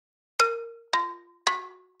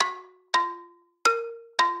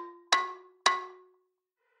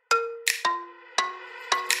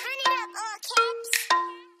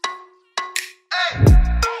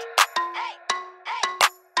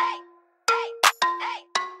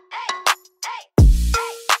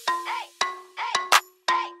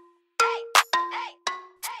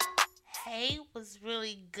was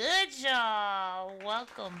really good, y'all.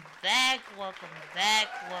 Welcome back. Welcome back.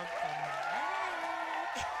 Welcome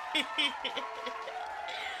back.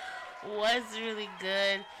 Was really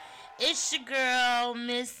good. It's your girl,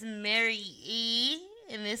 Miss Mary E.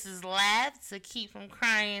 And this is Laugh to Keep from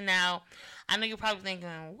Crying. Now, I know you're probably thinking,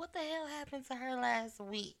 what the hell happened to her last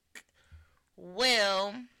week?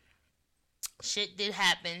 Well, shit did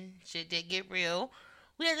happen. Shit did get real.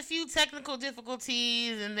 We had a few technical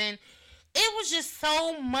difficulties, and then it was just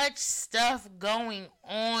so much stuff going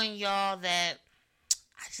on, y'all, that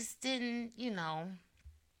I just didn't,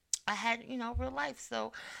 I had, real life.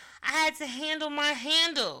 So I had to handle my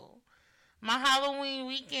handle. My Halloween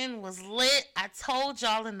weekend was lit. I told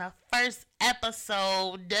y'all in the first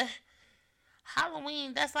episode.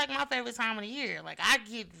 Halloween, that's like my favorite time of the year. Like, I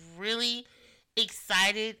get really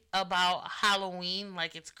excited about Halloween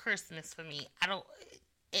like it's Christmas for me.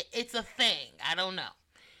 It's a thing. I don't know.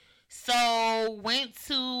 So, went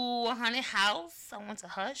to a haunted house. I went to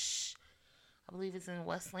Hush. I believe it's in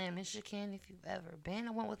Westland, Michigan, if you've ever been.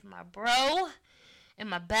 I went with my bro and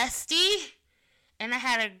my bestie, and I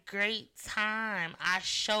had a great time. I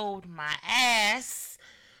showed my ass,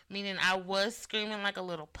 meaning I was screaming like a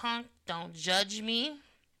little punk. Don't judge me.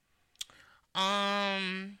 What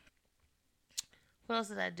else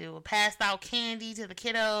did I do? I passed out candy to the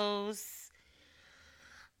kiddos.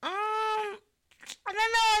 I don't know.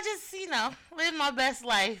 I just, lived my best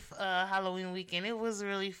life Halloween weekend. It was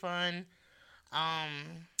really fun.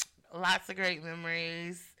 Lots of great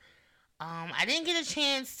memories. I didn't get a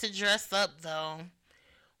chance to dress up, though,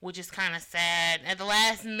 which is kind of sad. At the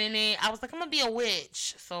last minute, I was like, I'm going to be a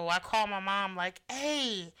witch. So I called my mom like,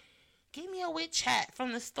 hey, give me a witch hat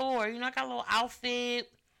from the store. I got a little outfit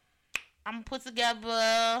I'm put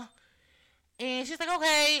together. And she's like,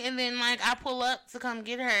 okay. And then, I pull up to come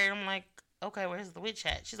get her. And I'm like, okay, where's the witch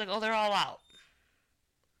hat? She's like, oh, they're all out.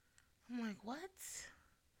 I'm like, what?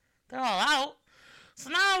 They're all out? So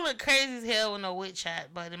now I look crazy as hell with no witch hat.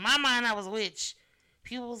 But in my mind, I was a witch.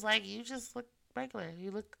 People was like, you just look regular.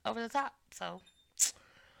 You look over the top. So,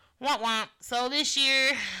 womp womp. So this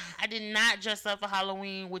year, I did not dress up for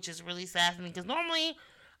Halloween, which is really sad for me. Because normally,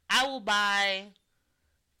 I will buy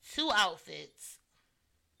 2 outfits.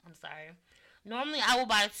 I'm sorry. Normally, I will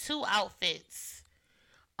buy 2 outfits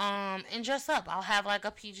and dress up. I'll have like a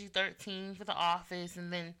PG-13 for the office,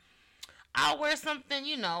 and then I'll wear something,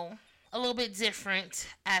 a little bit different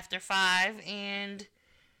after 5, and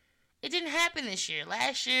it didn't happen this year.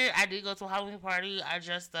 Last year, I did go to a Halloween party. I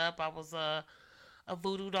dressed up. I was a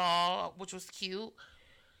voodoo doll, which was cute.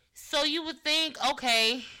 So you would think,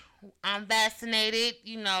 okay, I'm vaccinated,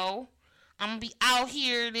 I'm going to be out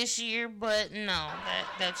here this year, but no,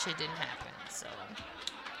 that shit didn't happen. So,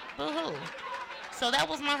 boo-hoo. So that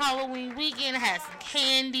was my Halloween weekend. I had some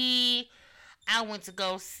candy. I went to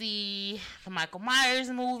go see the Michael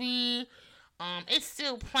Myers movie. It's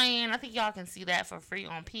still playing. I think y'all can see that for free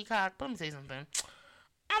on Peacock. But let me tell you something.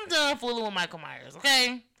 I'm done fooling with Michael Myers,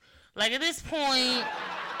 okay? Like, at this point,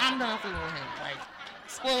 I'm done fooling with him. Like,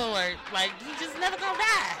 spoiler alert. Like, he just never gonna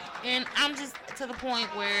die. And I'm just to the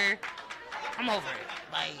point where I'm over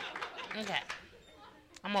it. Like, okay.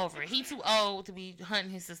 I'm over it. He too old to be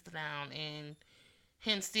hunting his sister down, and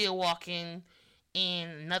him still walking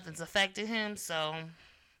and nothing's affected him. So,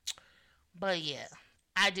 but yeah,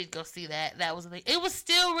 I did go see that. That was the thing. It was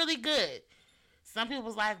still really good. Some people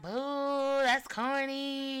was like, boo, that's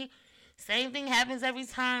corny. Same thing happens every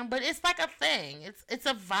time, but it's like a thing. It's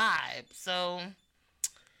a vibe. So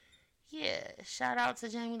yeah, shout out to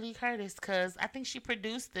Jamie Lee Curtis, because I think she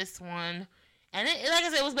produced this one. And like I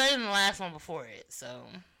said, it was better than the last one before it. So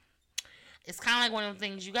it's kind of like one of the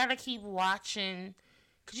things you got to keep watching,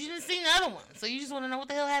 because you didn't see the other one. So you just want to know what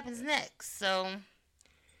the hell happens next. So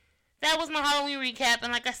that was my Halloween recap.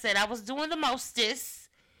 And like I said, I was doing the mostest.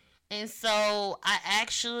 And so I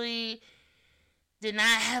actually did not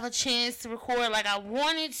have a chance to record like I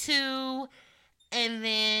wanted to. And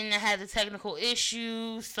then I had the technical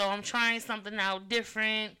issues. So I'm trying something out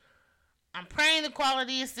different. I'm praying the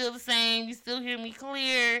quality is still the same. You still hear me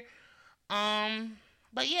clear.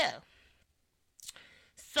 But yeah.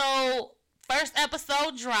 So, first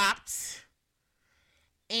episode dropped.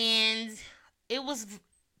 And it was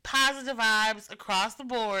positive vibes across the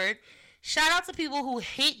board. Shout out to people who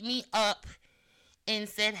hit me up and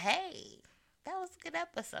said, hey, that was a good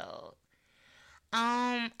episode.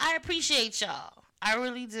 I appreciate y'all. I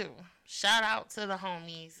really do. Shout out to the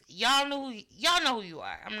homies. Y'all know who you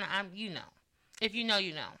are. You know. If you know,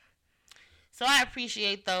 you know. So I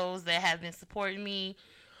appreciate those that have been supporting me.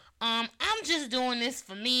 I'm just doing this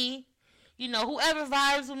for me. whoever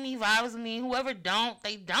vibes with me, vibes with me. Whoever don't,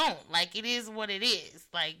 they don't. Like, it is what it is.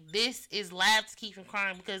 Like, this is Laugh to Keep from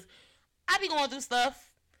Crying because I be going through stuff.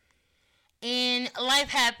 And life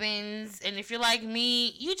happens. And if you're like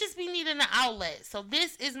me, you just be needing an outlet. So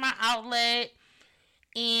this is my outlet.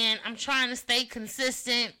 And I'm trying to stay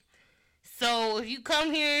consistent. So if you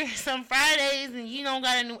come here some Fridays and you don't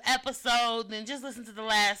got a new episode, then just listen to the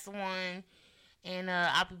last one. And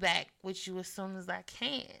I'll be back with you as soon as I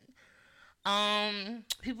can.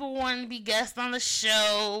 People want to be guests on the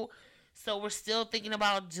show, so we're still thinking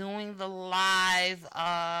about doing the live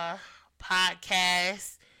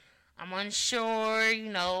podcast. I'm unsure,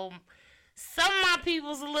 some of my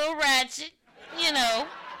people's a little ratchet,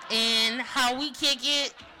 and how we kick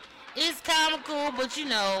it is comical, but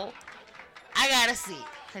I gotta see,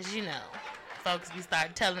 cause folks be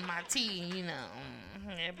start telling my tea,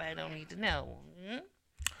 everybody don't need to know.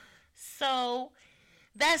 So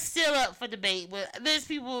that's still up for debate, but there's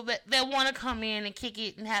people that want to come in and kick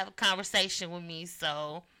it and have a conversation with me.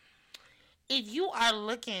 So if you are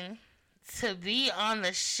looking to be on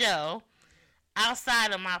the show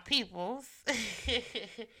outside of my peoples,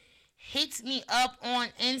 hit me up on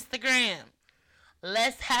Instagram.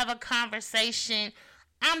 Let's have a conversation.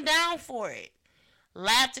 I'm down for it.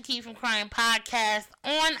 Laugh to Keep from Crying podcast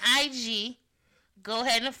on IG. Go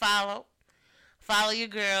ahead and follow. Follow your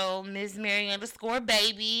girl, Ms. Mary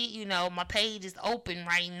 _baby. My page is open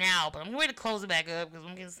right now, but I'm ready to close it back up because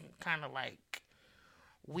I'm getting some kind of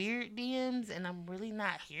weird DMs, and I'm really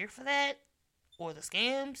not here for that or the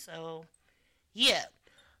scam. So, yeah.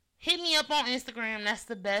 Hit me up on Instagram. That's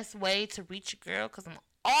the best way to reach a girl because I'm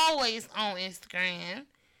always on Instagram.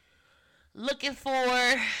 Looking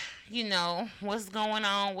for, what's going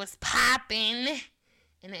on, what's popping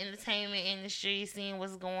in the entertainment industry, seeing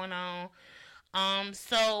what's going on.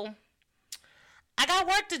 So I got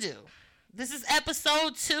work to do. This is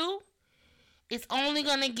episode 2. It's only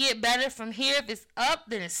gonna get better from here. If it's up,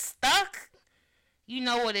 then it's stuck. You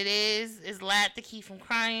know what it is. It's Laugh to Keep from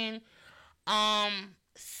Crying.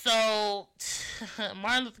 So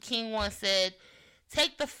Martin Luther King once said,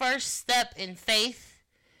 take the first step in faith.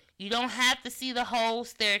 You don't have to see the whole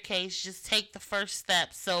staircase. Just take the first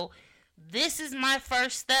step. So this is my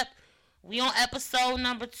first step. We on episode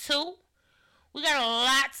number 2. We got a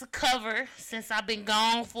lot to cover since I've been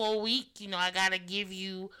gone for a week. I got to give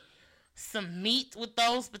you some meat with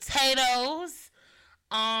those potatoes.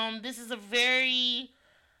 This is a very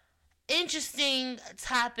interesting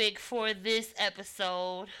topic for this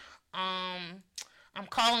episode. I'm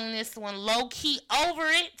calling this one Low Key Over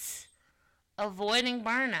It, Avoiding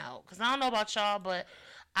Burnout. Because I don't know about y'all, but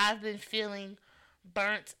I've been feeling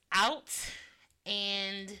burnt out,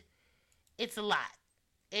 and it's a lot.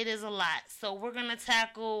 It is a lot. So we're going to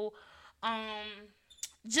tackle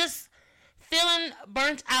just feeling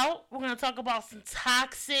burnt out. We're going to talk about some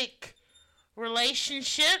toxic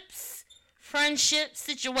relationships, friendships,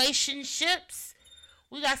 situationships.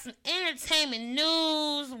 We got some entertainment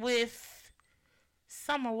news with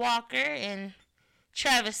Summer Walker and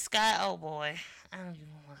Travis Scott. Oh boy, I don't even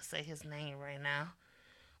want to say his name right now.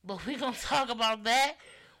 But we're going to talk about that.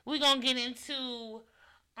 We're going to get into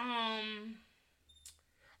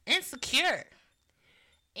Insecure.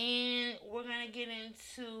 And we're going to get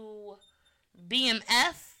into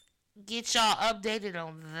BMF. Get y'all updated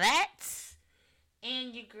on that.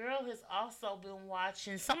 And your girl has also been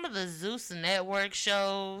watching some of the Zeus Network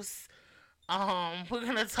shows. We're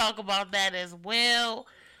going to talk about that as well.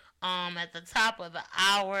 At the top of the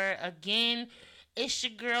hour. Again, it's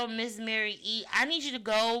your girl, Miss Mary E. I need you to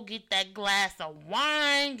go get that glass of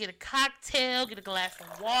wine, get a cocktail, get a glass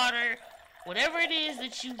of water, whatever it is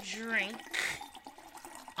that you drink.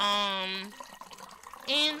 And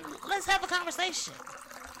let's have a conversation.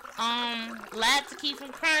 Laugh to Keep from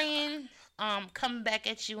Crying. Coming back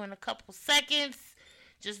at you in a couple seconds.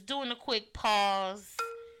 Just doing a quick pause.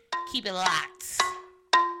 Keep it locked.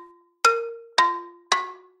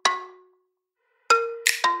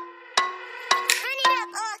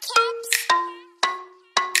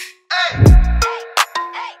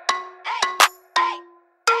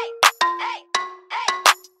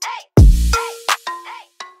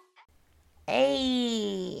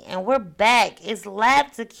 Hey, and we're back. It's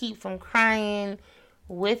Laugh to Keep from Crying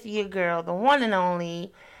with your girl, the one and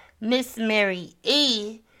only Miss Mary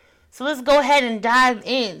E. So let's go ahead and dive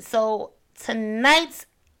in. So tonight's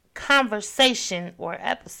conversation or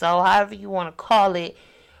episode, however you want to call it,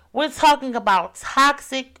 we're talking about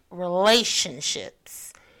toxic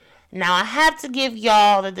relationships. Now I have to give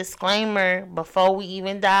y'all the disclaimer before we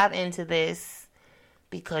even dive into this.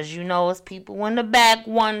 because you know it's people in the back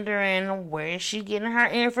wondering where is she getting her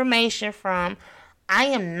information from. I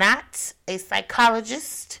am not a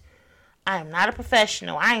psychologist. I am not a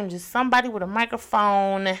professional. I am just somebody with a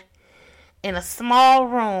microphone in a small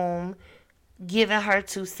room giving her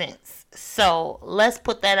 2 cents. So let's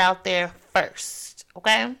put that out there first,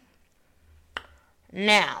 okay?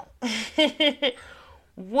 Now,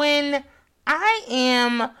 when I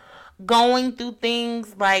am going through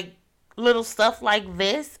things like little stuff like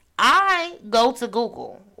this, I go to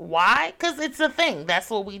Google. Why? Because it's a thing. That's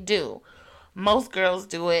what we do. Most girls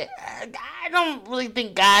do it. I don't really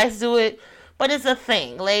think guys do it, but it's a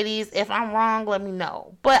thing. Ladies, if I'm wrong, let me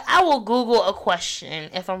know. But I will Google a question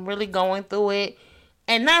if I'm really going through it,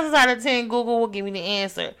 and 9 times out of 10, Google will give me the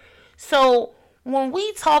answer. So when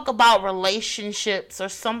we talk about relationships or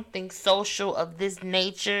something social of this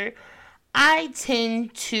nature, I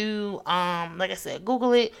tend to, like I said,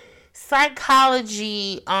 Google it.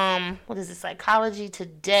 Psychology, what is it? Psychology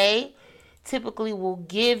Today typically will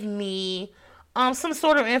give me some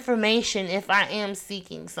sort of information if I am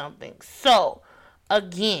seeking something. So,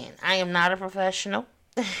 again, I am not a professional.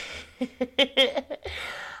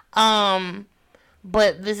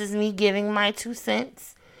 But this is me giving my 2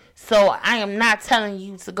 cents. So, I am not telling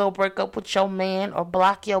you to go break up with your man or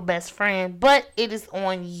block your best friend, but it is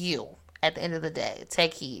on you at the end of the day.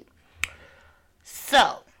 Take heed.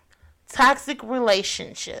 So, toxic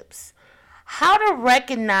relationships. How to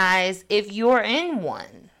recognize if you're in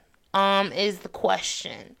one is the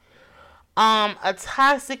question. A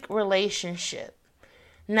toxic relationship.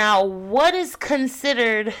 Now, what is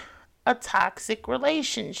considered a toxic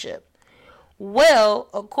relationship? Well,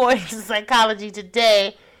 according to Psychology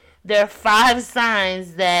Today, there are 5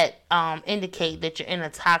 signs that indicate that you're in a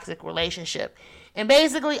toxic relationship. And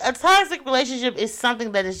basically, a toxic relationship is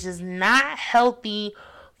something that is just not healthy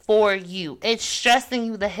for you. It's stressing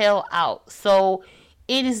you the hell out. So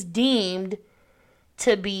it is deemed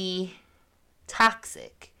to be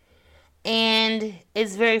toxic. And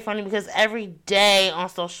it's very funny because every day on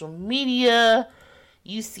social media,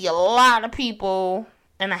 you see a lot of people,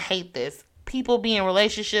 and I hate this, people be in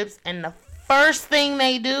relationships, and the first thing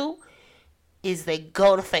they do is they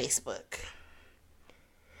go to Facebook.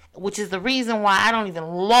 Which is the reason why I don't even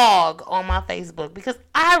log on my Facebook. Because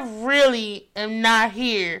I really am not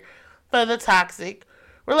here for the toxic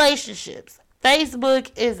relationships.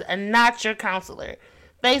 Facebook is not your counselor.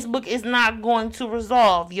 Facebook is not going to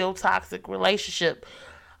resolve your toxic relationship.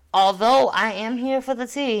 Although I am here for the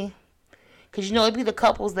tea. Because you know it be the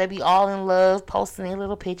couples that be all in love, posting their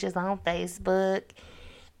little pictures on Facebook.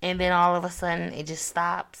 And then all of a sudden it just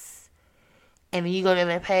stops. And then you go to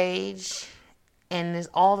their page and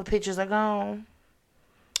all the pictures are gone.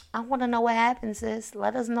 I want to know what happens, sis.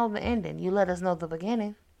 Let us know the ending. You let us know the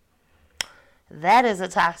beginning. That is a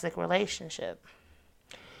toxic relationship.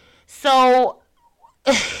 So,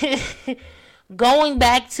 going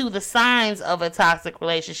back to the signs of a toxic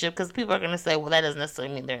relationship, because people are going to say, well, that doesn't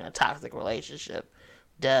necessarily mean they're in a toxic relationship.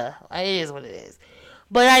 Duh. It is what it is.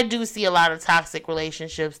 But I do see a lot of toxic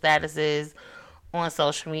relationship statuses on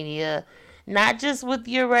social media. Not just with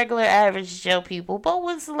your regular average Joe people, but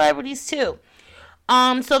with celebrities too.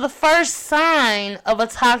 So the first sign of a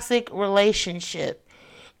toxic relationship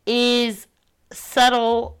is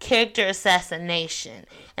subtle character assassination.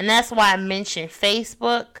 And that's why I mentioned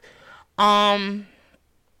Facebook.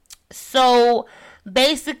 So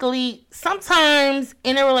basically, sometimes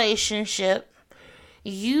in a relationship,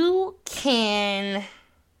 you can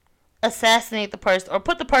assassinate the person or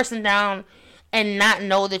put the person down and not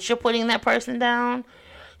know that you're putting that person down.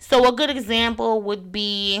 So a good example would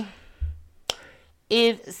be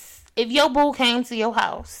if your boo came to your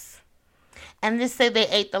house and just say they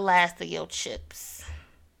ate the last of your chips,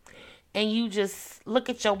 and you just look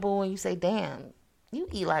at your boo and you say, damn, you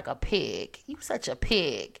eat like a pig. You such a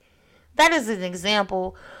pig. That is an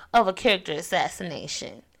example of a character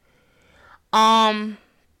assassination.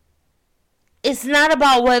 It's not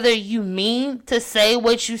about whether you mean to say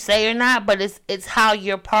what you say or not, but it's how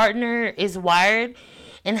your partner is wired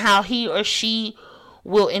and how he or she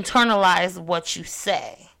will internalize what you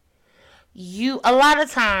say. A lot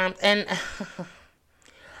of times, and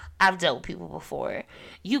I've dealt with people before,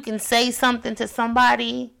 you can say something to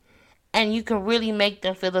somebody and you can really make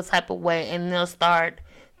them feel the type of way, and they'll start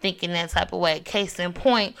thinking that type of way. Case in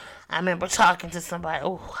point, I remember talking to somebody,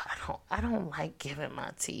 I don't like giving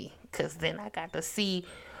my tea, because then I got to see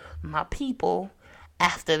my people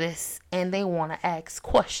after this, and they want to ask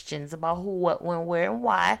questions about who, what, when, where, and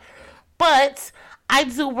why. But I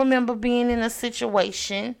do remember being in a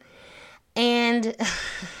situation, and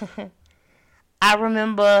I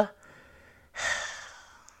remember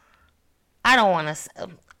I don't want to.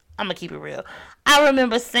 I'm gonna keep it real. I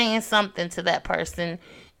remember saying something to that person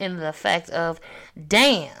in the effect of,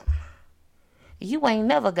 "Damn, you ain't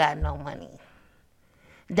never got no money.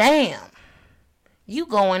 Damn, you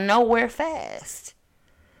going nowhere fast."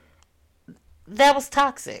 That was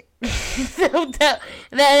toxic. that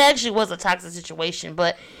actually was a toxic situation,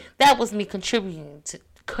 but that was me contributing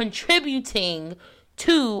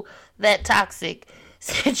to that toxic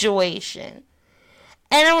situation.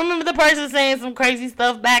 And I remember the person saying some crazy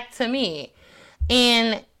stuff back to me.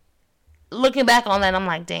 And looking back on that, I'm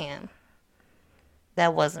like, damn,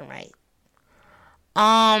 that wasn't right.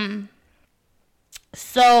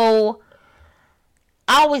 So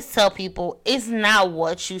I always tell people, it's not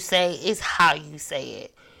what you say, it's how you say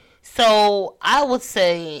it. So I would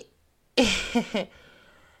say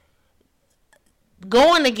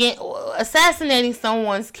assassinating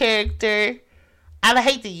someone's character, I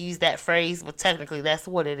hate to use that phrase, but technically that's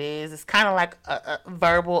what it is. It's kind of like a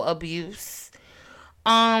verbal abuse.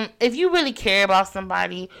 If you really care about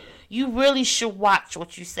somebody, you really should watch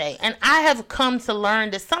what you say. And I have come to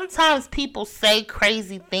learn that sometimes people say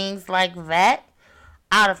crazy things like that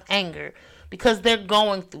out of anger because they're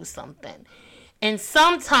going through something. And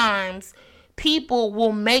sometimes people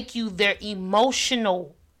will make you their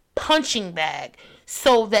emotional punching bag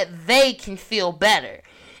so that they can feel better.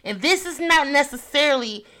 And this is not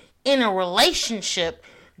necessarily in a relationship.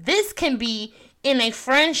 This can be in a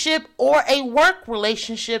friendship or a work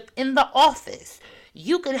relationship in the office.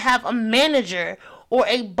 You could have a manager or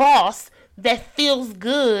a boss that feels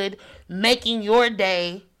good making your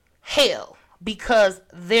day hell because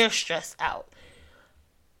they're stressed out.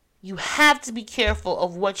 You have to be careful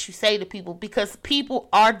of what you say to people because people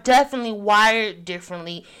are definitely wired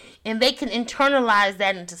differently and they can internalize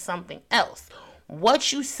that into something else.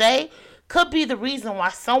 What you say could be the reason why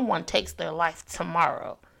someone takes their life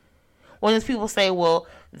tomorrow. When people say, well,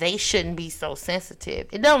 they shouldn't be so sensitive.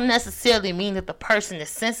 It don't necessarily mean that the person is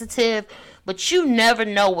sensitive, but you never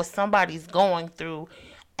know what somebody's going through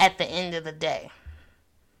at the end of the day.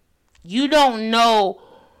 You don't know.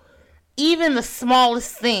 Even the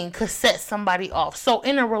smallest thing could set somebody off. So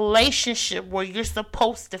in a relationship where you're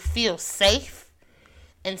supposed to feel safe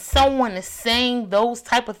and someone is saying those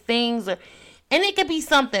type of things, and it could be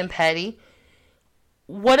something petty,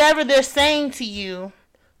 whatever they're saying to you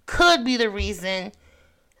could be the reason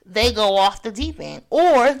they go off the deep end.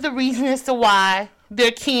 Or the reason as to why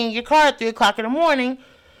they're keying your car at 3 o'clock in the morning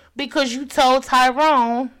because you told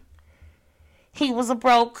Tyrone he was a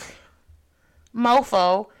broke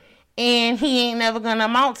mofo and he ain't never gonna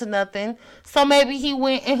amount to nothing. So maybe he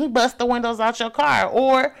went and he bust the windows out your car.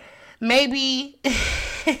 Or maybe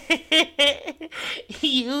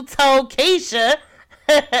you told Keisha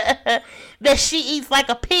that she eats like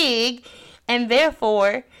a pig and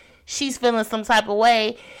therefore she's feeling some type of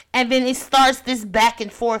way. And then it starts this back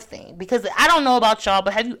and forth thing. Because I don't know about y'all,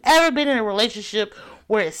 but have you ever been in a relationship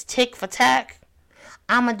where it's tick for tack?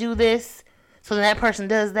 I'm gonna do this, so then that person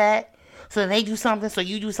does that. So then they do something, so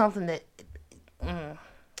you do something. That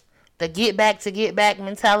the get back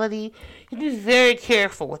mentality. You be very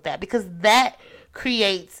careful with that because that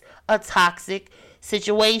creates a toxic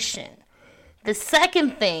situation. The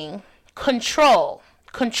second thing, control.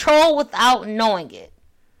 Control without knowing it.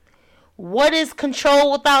 What is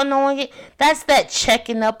control without knowing it? That's that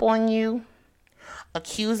checking up on you,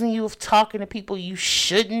 accusing you of talking to people you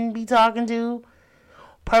shouldn't be talking to,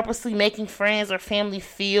 purposely making friends or family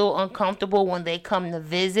feel uncomfortable when they come to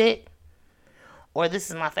visit. Or this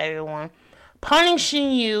is my favorite one,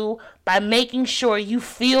 punishing you by making sure you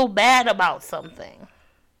feel bad about something.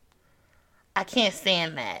 I can't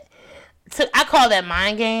stand that. I call that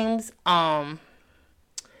mind games.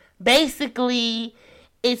 Basically,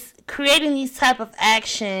 it's creating these type of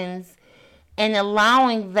actions and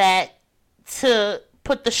allowing that to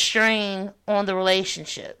put the strain on the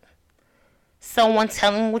relationship. Someone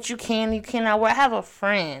telling what you can, you cannot wear. I have a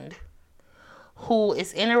friend who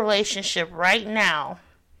is in a relationship right now,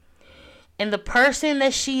 and the person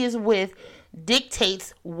that she is with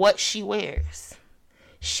dictates what she wears.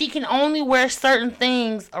 She can only wear certain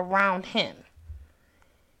things around him.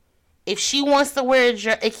 If she wants to wear a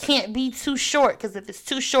dress, it can't be too short, because if it's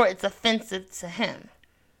too short, it's offensive to him.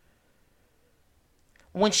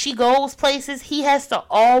 When she goes places, he has to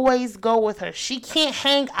always go with her. She can't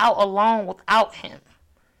hang out alone without him.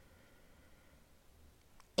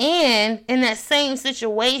 And in that same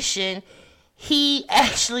situation, he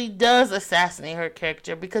actually does assassinate her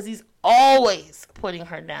character because he's always putting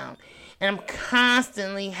her down. And I'm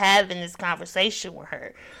constantly having this conversation with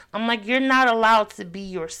her. I'm like, you're not allowed to be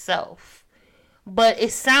yourself. But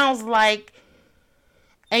it sounds like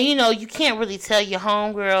And you can't really tell your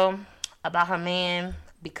homegirl about her man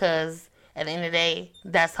because at the end of the day,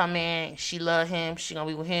 that's her man. She love him. She gonna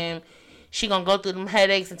be with him. She gonna go through them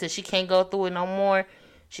headaches until she can't go through it no more.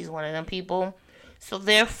 She's one of them people. So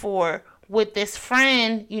therefore, with this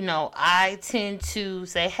friend, I tend to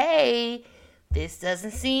say, hey, this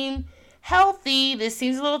doesn't seem healthy. This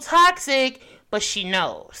seems a little toxic. But she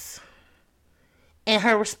knows. And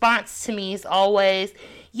her response to me is always,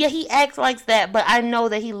 yeah, he acts like that, but I know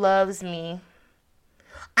that he loves me.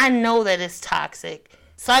 I know that it's toxic.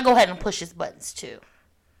 So I go ahead and push his buttons too.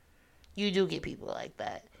 You do get people like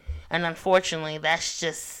that. And unfortunately, that's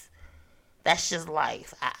just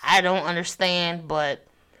life. I don't understand, but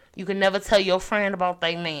you can never tell your friend about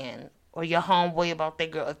their man or your homeboy about their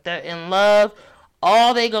girl. If they're in love,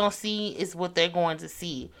 all they're going to see is what they're going to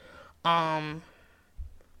see. But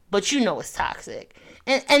it's toxic.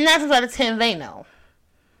 And 9 times out of 10, they know.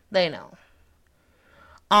 They know.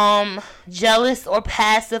 Jealous or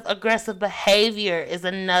passive aggressive behavior is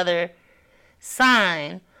another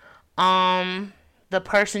sign. The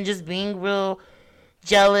person just being real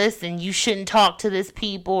jealous and you shouldn't talk to this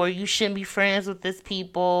people or you shouldn't be friends with this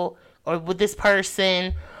people or with this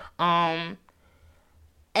person. And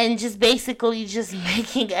just basically just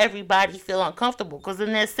making everybody feel uncomfortable. Because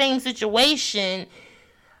in that same situation,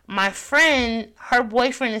 my friend, her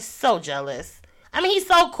boyfriend is so jealous. I mean, he's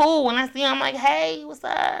so cool. When I see him, I'm like, hey, what's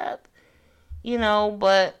up?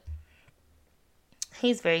 But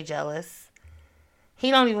he's very jealous.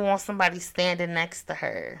 He don't even want somebody standing next to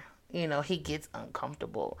her. He gets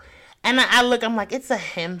uncomfortable. And I look, I'm like, it's a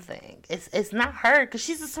him thing. It's not her, because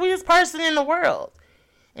she's the sweetest person in the world.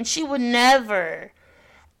 And she would never,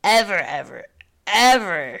 ever, ever,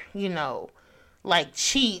 ever,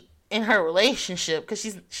 cheat in her relationship,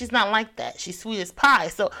 because she's not like that. She's sweet as pie.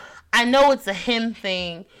 So I know it's a him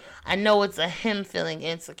thing. I know it's a him feeling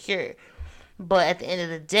insecure. But at the end of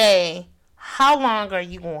the day, how long are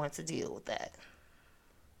you going to deal with that?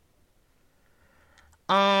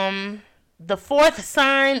 The fourth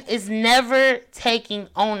sign is never taking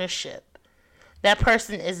ownership. That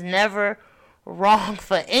person is never wrong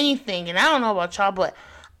for anything. And I don't know about y'all, but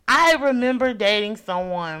I remember dating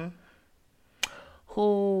someone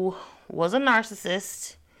who was a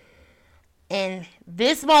narcissist, and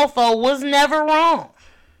this mofo was never wrong.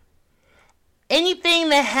 Anything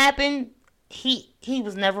that happened, he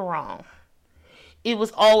was never wrong. It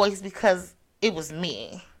was always because it was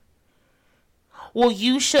me. Well,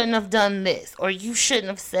 you shouldn't have done this, or you shouldn't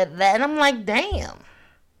have said that. And I'm like, damn.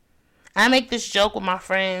 I make this joke with my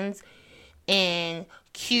friends, and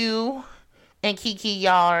Q and Kiki,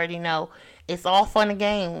 y'all already know, it's all fun and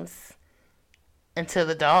games until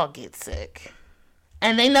the dog gets sick.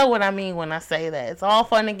 And they know what I mean when I say that. It's all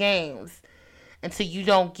fun and games until you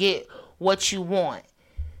don't get what you want.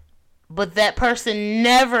 But that person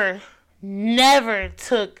never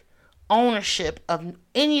took ownership of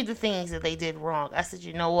any of the things that they did wrong. I said,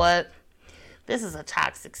 you know what? This is a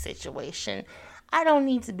toxic situation. I don't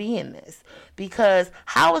need to be in this, because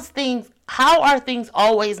how are things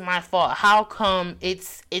always my fault? How come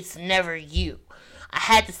it's never you? I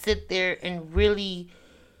had to sit there and really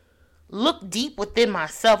look deep within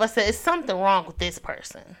myself. I said, is something wrong with this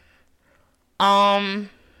person? And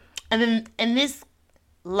this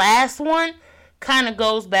last one kind of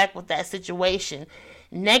goes back with that situation.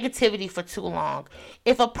 Negativity for too long.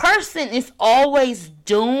 If a person is always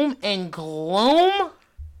doom and gloom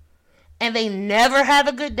and they never have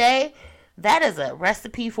a good day, that is a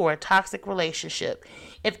recipe for a toxic relationship.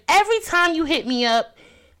 If every time you hit me up,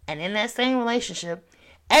 and in that same relationship,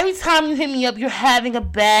 every time you hit me up, you're having a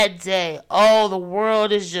bad day. Oh, the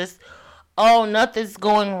world is just, nothing's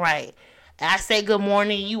going right. And I say good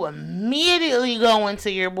morning, you immediately go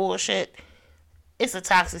into your bullshit. It's a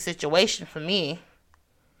toxic situation for me.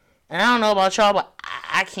 And I don't know about y'all, but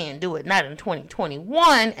I can't do it. Not in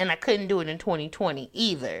 2021, and I couldn't do it in 2020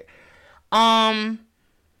 either. Some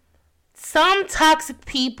toxic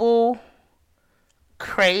people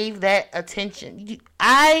crave that attention.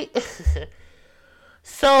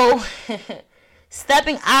 So,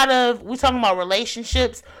 stepping out of, we're talking about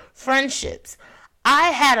relationships, friendships.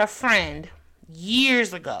 I had a friend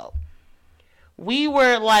years ago. We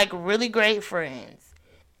were like really great friends.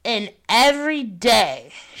 And every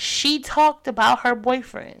day she talked about her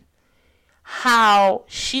boyfriend. How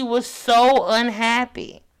she was so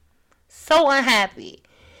unhappy. So unhappy.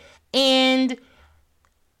 And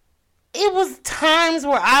it was times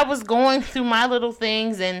where I was going through my little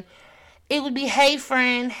things, and it would be, hey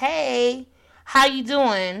friend, hey, how you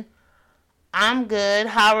doing? I'm good,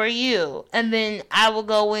 how are you? And then I would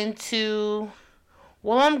go into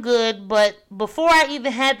Well, I'm good, but before I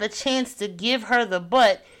even had the chance to give her the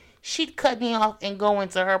butt, she'd cut me off and go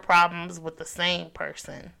into her problems with the same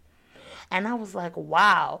person. And I was like,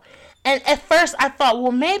 wow. And at first I thought,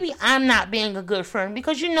 well, maybe I'm not being a good friend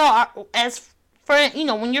because, as friend,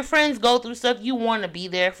 when your friends go through stuff, you want to be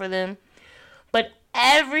there for them. But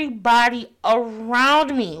everybody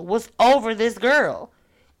around me was over this girl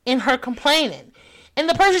and her complaining. And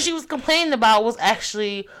the person she was complaining about was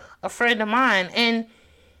actually a friend of mine. And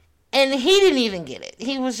he didn't even get it.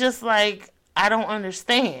 He was just like, I don't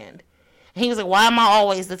understand. And he was like, why am I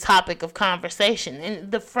always the topic of conversation? And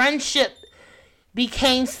the friendship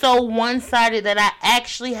became so one-sided that I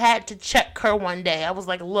actually had to check her one day. I was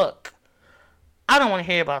like, look, I don't want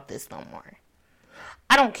to hear about this no more.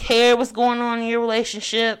 I don't care what's going on in your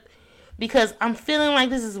relationship because I'm feeling like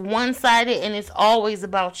this is one-sided and it's always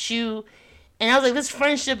about you. And I was like, this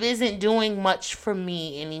friendship isn't doing much for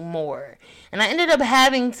me anymore. And I ended up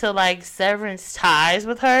having to severance ties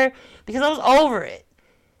with her because I was over it.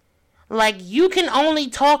 Like, you can only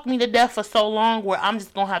talk me to death for so long where I'm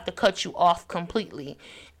just going to have to cut you off completely.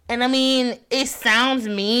 And I mean, it sounds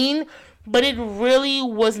mean, but it really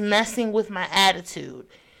was messing with my attitude.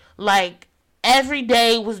 Like, every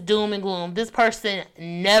day was doom and gloom. This person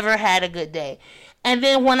never had a good day. And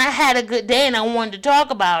then when I had a good day and I wanted to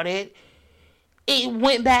talk about it, it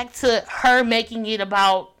went back to her making it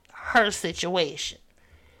about her situation.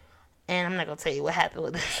 And I'm not going to tell you what happened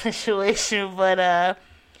with the situation, but,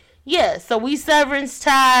 yeah, so we severance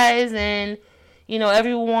ties and,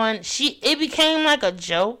 everyone, it became like a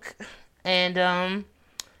joke. And,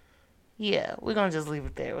 yeah, we're going to just leave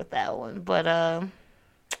it there with that one. But,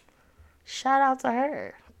 shout out to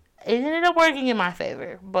her. It ended up working in my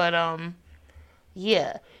favor. But,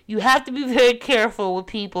 yeah, you have to be very careful with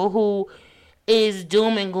people who is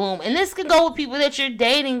doom and gloom. And this can go with people that you're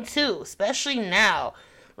dating too, especially now.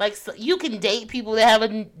 Like, so you can date people that have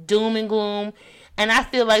a doom and gloom. And I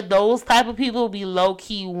feel like those type of people will be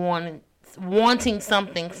low-key wanting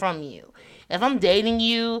something from you. If I'm dating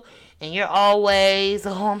you and you're always,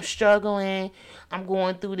 I'm struggling, I'm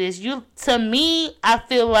going through this. To me, I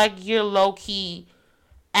feel like you're low-key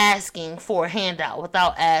asking for a handout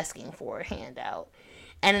without asking for a handout.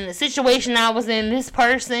 And in the situation I was in, this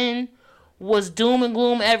person was doom and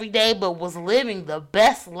gloom every day, but was living the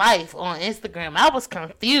best life on Instagram. I was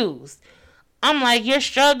confused. I'm like, you're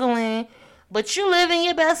struggling, but you're living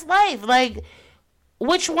your best life. Like,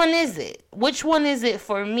 which one is it? Which one is it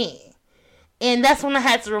for me? And that's when I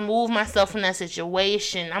had to remove myself from that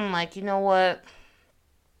situation. I'm like, you know what?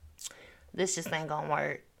 This just ain't gonna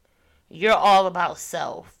work. You're all about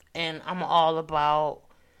self, and I'm all about,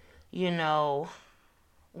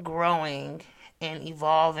 growing and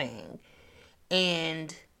evolving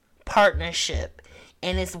and partnership.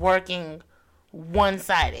 And it's working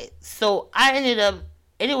one-sided. So I ended up,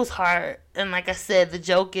 and it was hard. And like I said, the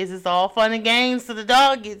joke is it's all fun and games till the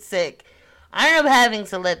dog gets sick. I ended up having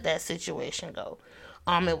to let that situation go.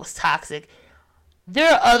 It was toxic. There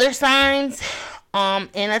are other signs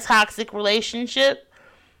in a toxic relationship.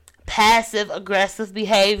 Passive aggressive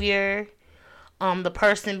behavior. The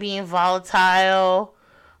person being volatile.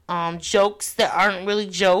 Jokes that aren't really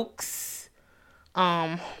jokes.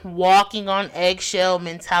 Walking on eggshell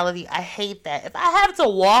mentality. I hate that. If I have to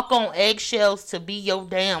walk on eggshells to be your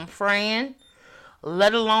damn friend,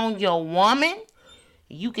 let alone your woman,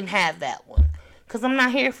 you can have that one. Because I'm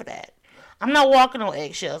not here for that. I'm not walking on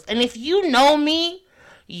eggshells. And if you know me,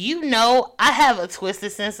 you know I have a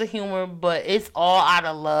twisted sense of humor, but it's all out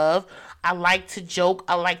of love. I like to joke.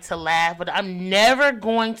 I like to laugh. But I'm never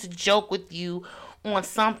going to joke with you on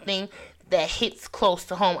something that hits close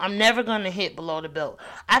to home. I'm never going to hit below the belt.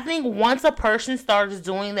 I think once a person starts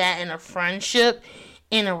doing that in a friendship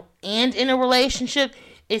and in a relationship,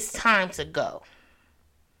 it's time to go.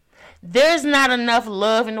 There's not enough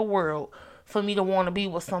love in the world for me to want to be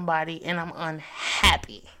with somebody and I'm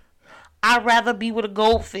unhappy. I'd rather be with a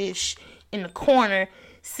goldfish in the corner,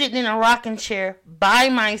 sitting in a rocking chair by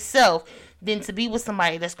myself, than to be with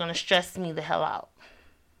somebody that's going to stress me the hell out.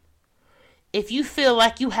 If you feel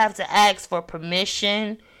like you have to ask for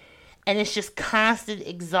permission and it's just constant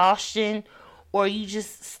exhaustion, or you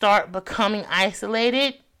just start becoming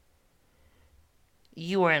isolated,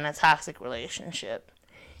 you are in a toxic relationship.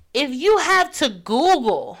 If you have to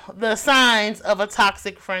Google the signs of a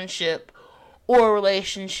toxic friendship or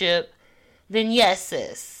relationship, then yes,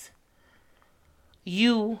 sis,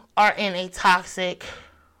 you are in a toxic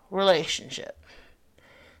relationship.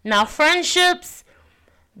 Now, friendships,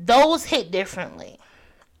 those hit differently.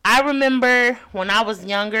 I remember when I was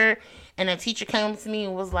younger and a teacher came to me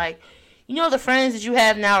and was like, you know, the friends that you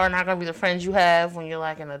have now are not going to be the friends you have when you're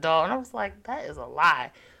like an adult. And I was like, that is a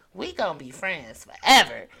lie. We going to be friends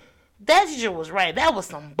forever. That teacher was right. That was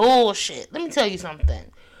some bullshit. Let me tell you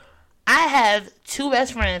something. I have two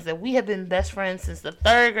best friends that we have been best friends since the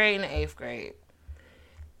 3rd grade and the 8th grade.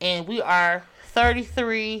 And we are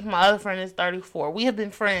 33. My other friend is 34. We have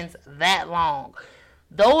been friends that long.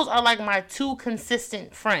 Those are like my two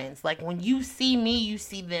consistent friends. Like when you see me, you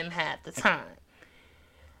see them half the time.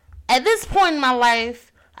 At this point in my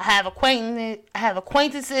life, I have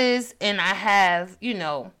acquaintances, and I have, you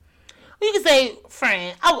know, you can say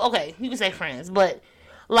friend. Oh, okay, you can say friends, but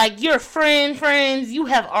like your friends, you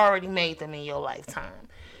have already made them in your lifetime.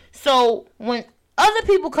 So when other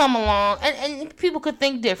people come along, and people could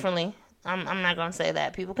think differently. I'm not going to say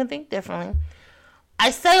that. People can think differently.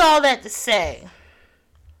 I say all that to say,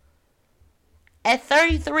 at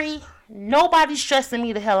 33, nobody's stressing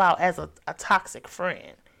me the hell out as a toxic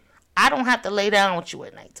friend. I don't have to lay down with you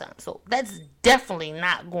at nighttime. So that's definitely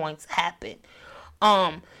not going to happen.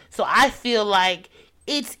 So I feel like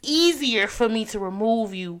it's easier for me to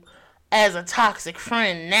remove you as a toxic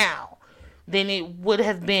friend now than it would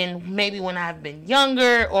have been maybe when I've been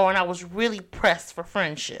younger or when I was really pressed for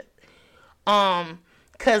friendship.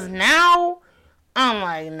 Cause now I'm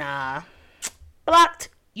like, nah, blocked,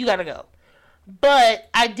 you gotta go. But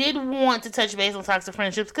I did want to touch base on toxic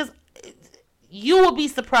friendships because you will be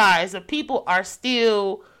surprised that people are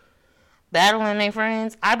still battling their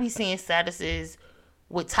friends. I be seeing statuses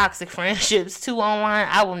with toxic friendships too online.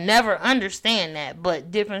 I will never understand that, but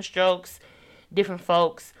different strokes, different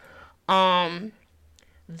folks.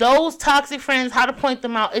 Those toxic friends, how to point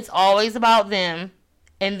them out, it's always about them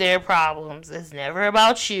and their problems. It's never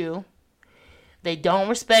about you. They don't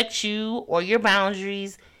respect you or your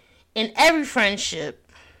boundaries. In every friendship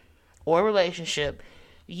or relationship,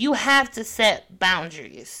 you have to set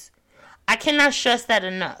boundaries. I cannot stress that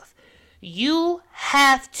enough. You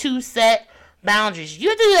have to set boundaries. You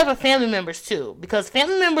have to do that for family members too, because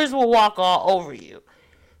family members will walk all over you.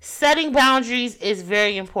 Setting boundaries is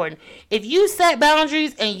very important. If you set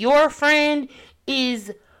boundaries and your friend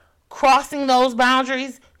is crossing those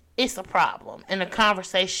boundaries, it's a problem and a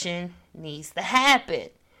conversation needs to happen.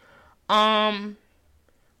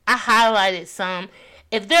 I highlighted some.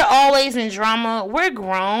 If they're always in drama, we're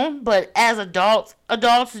grown, but as adults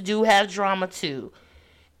do have drama too.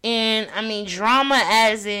 And I mean drama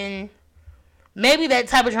as in maybe that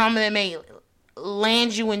type of drama that may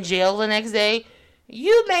land you in jail the next day.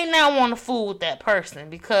 You may not want to fool with that person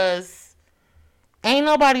because ain't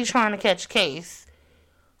nobody trying to catch a case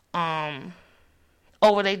over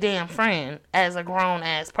their damn friend as a grown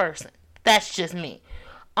ass person. That's just me.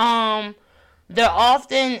 They're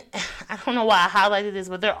often, I don't know why I highlighted this,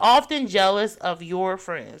 but they're often jealous of your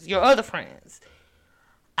friends, your other friends.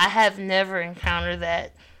 I have never encountered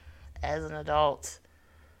that as an adult,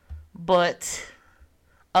 but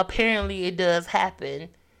apparently it does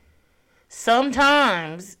happen.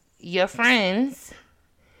 Sometimes your friends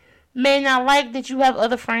may not like that you have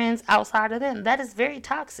other friends outside of them. That is very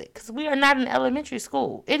toxic because we are not in elementary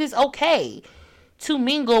school. It is okay to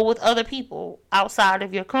mingle with other people outside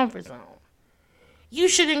of your comfort zone. You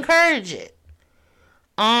should encourage it.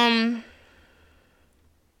 For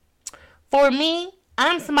me,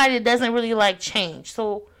 I'm somebody that doesn't really like change.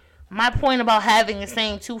 So my point about having the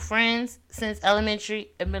same two friends since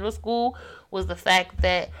elementary and middle school was the fact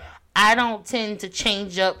that I don't tend to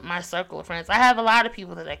change up my circle of friends. I have a lot of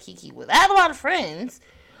people that I kiki with. I have a lot of friends,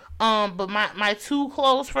 but my two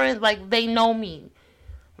close friends, like, they know me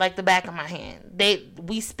like the back of my hand.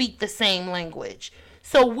 We speak the same language.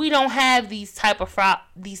 So we don't have these type of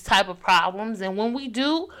problems, and when we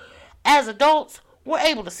do, as adults, we're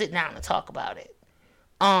able to sit down and talk about it.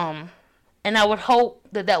 And I would hope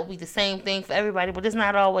that would be the same thing for everybody, but it's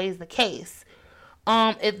not always the case.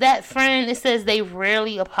 If that friend, it says they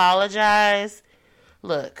rarely apologize,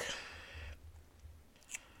 look,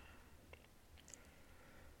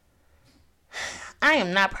 I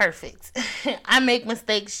am not perfect. I make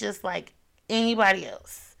mistakes just like anybody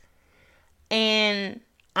else. And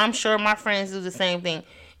I'm sure my friends do the same thing.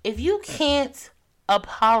 If you can't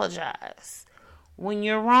apologize when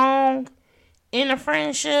you're wrong in a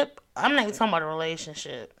friendship, I'm not even talking about a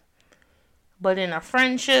relationship, but in a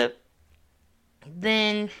friendship,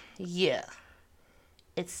 then yeah,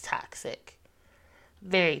 it's toxic.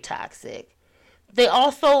 Very toxic. They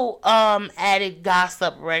also added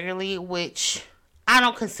gossip regularly, which I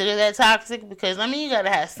don't consider that toxic because, I mean, you gotta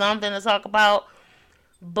have something to talk about,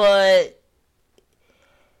 but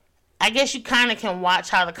I guess you kind of can watch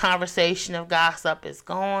how the conversation of gossip is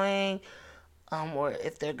going. or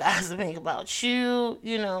if they're gossiping about you,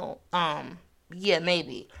 yeah,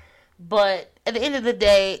 maybe. But at the end of the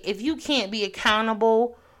day, if you can't be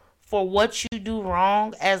accountable for what you do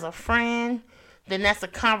wrong as a friend, then that's a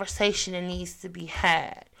conversation that needs to be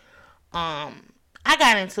had. I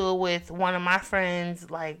got into it with one of my friends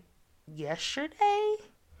like yesterday,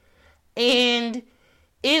 and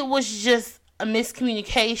it was just a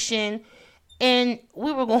miscommunication, and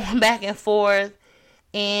we were going back and forth.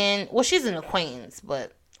 And well, she's an acquaintance,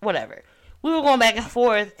 but whatever. We were going back and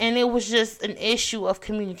forth, and it was just an issue of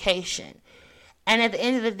communication. And at the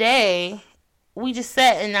end of the day, we just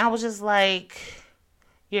sat, and I was just like,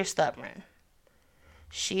 "You're stubborn."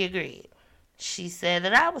 She agreed. She said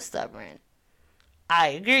that I was stubborn. I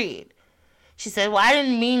agreed. She said, "Well, I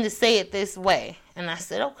didn't mean to say it this way." And I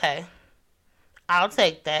said, "Okay, I'll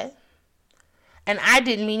take that. And I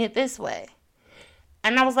didn't mean it this way."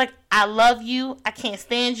 And I was like, "I love you. I can't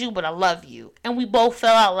stand you, but I love you." And we both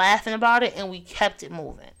fell out laughing about it, and we kept it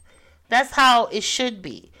moving. That's how it should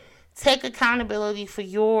be. Take accountability for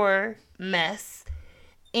your mess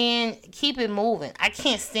and keep it moving. I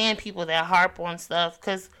can't stand people that harp on stuff,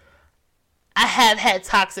 because I have had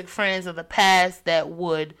toxic friends of the past that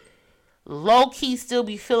would low-key still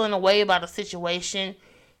be feeling a way about a situation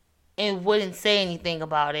and wouldn't say anything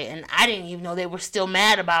about it. And I didn't even know they were still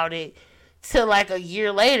mad about it till like a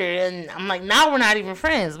year later. And I'm like, now we're not even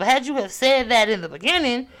friends. But had you have said that in the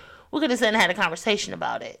beginning, we could have sat and had a conversation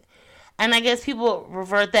about it. And I guess people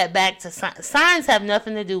revert that back to signs. Signs have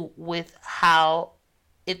nothing to do with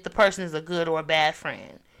if the person is a good or a bad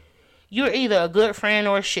friend. You're either a good friend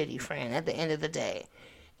or a shitty friend at the end of the day.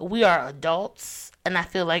 We are adults, and I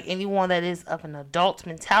feel like anyone that is of an adult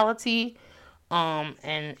mentality,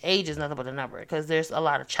 and age is nothing but a number, because there's a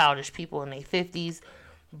lot of childish people in their 50s.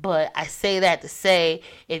 But I say that to say,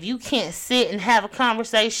 if you can't sit and have a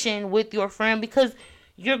conversation with your friend, because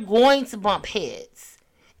you're going to bump heads.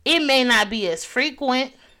 It may not be as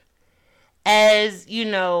frequent as, you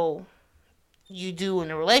do in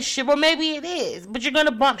a relationship, or maybe it is, but you're going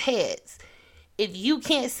to bump heads. If you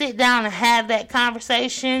can't sit down and have that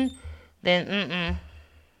conversation, then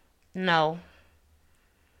no.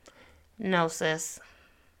 No, sis.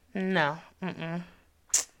 No.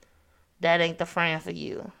 That ain't the friend for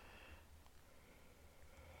you.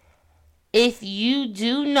 If you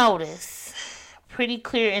do notice pretty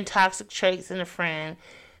clear and toxic traits in a friend,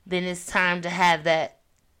 then it's time to have that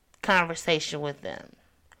conversation with them.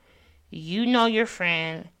 You know your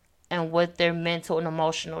friend and what their mental and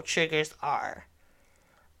emotional triggers are.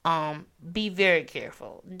 Be very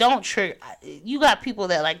careful. Don't trigger. You got people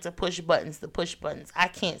that like to push buttons. I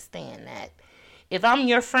can't stand that. If I'm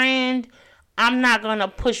your friend, I'm not going to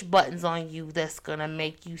push buttons on you that's going to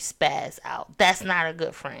make you spaz out. That's not a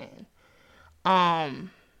good friend. Try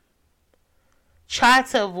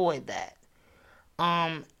to avoid that.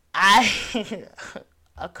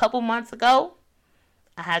 A couple months ago,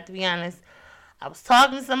 I have to be honest, I was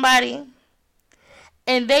talking to somebody,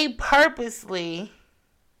 and they purposely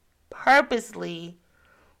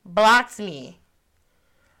blocked me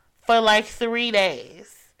for like 3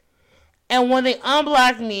 days. And when they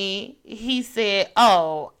unblocked me, he said,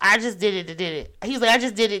 "Oh, I just did it to did it." He's like, "I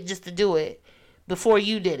just did it just to do it before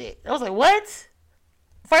you did it." I was like, "What?"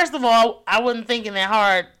 First of all, I wasn't thinking that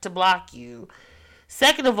hard to block you.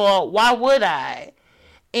 Second of all, why would I?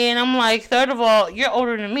 And I'm like, third of all, you're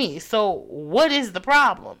older than me. So what is the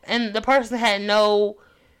problem? And the person had no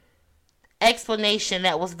explanation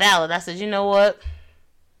that was valid. I said, "You know what?"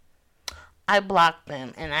 I blocked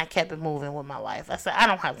them, and I kept it moving with my life. I said, I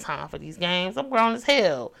don't have time for these games. I'm grown as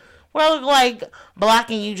hell. What I look like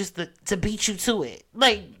blocking you just to beat you to it.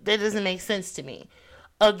 Like, that doesn't make sense to me.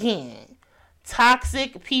 Again,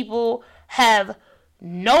 toxic people have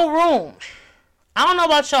no room. I don't know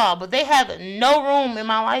about y'all, but they have no room in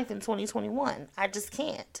my life in 2021. I just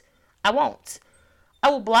can't. I won't. I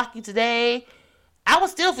will block you today. I will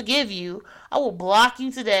still forgive you. I will block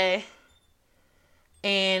you today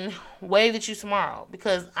and wave at you tomorrow,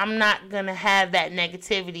 because I'm not going to have that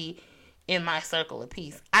negativity in my circle of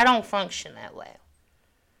peace. I don't function that way.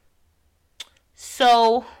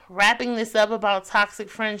 So, wrapping this up about toxic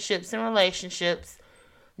friendships and relationships,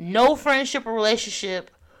 no friendship or relationship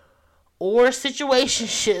or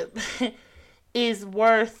situationship is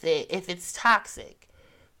worth it if it's toxic.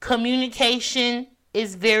 Communication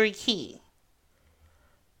is very key.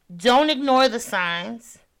 Don't ignore the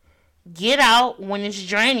signs. Get out when it's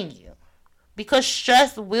draining you, because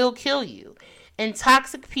stress will kill you, and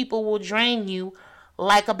toxic people will drain you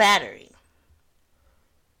like a battery.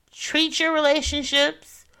 Treat your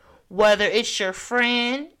relationships, whether it's your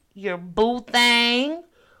friend, your boo thing,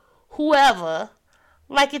 whoever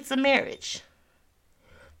like it's a marriage.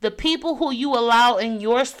 The people who you allow in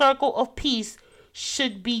your circle of peace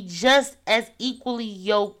should be just as equally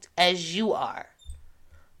yoked as you are.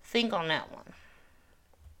 Think on that one.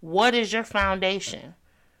 What is your foundation?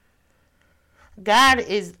 God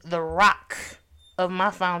is the rock of my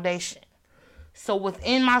foundation. So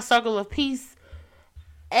within my circle of peace,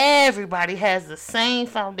 everybody has the same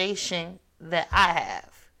foundation that I have.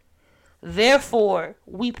 Therefore,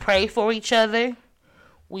 we pray for each other,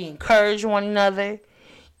 we encourage one another,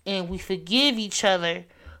 and we forgive each other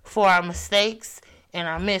for our mistakes and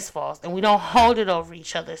our misfalls, and we don't hold it over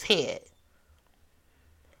each other's head.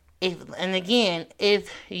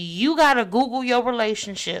 If you gotta Google your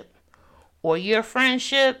relationship or your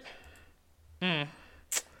friendship,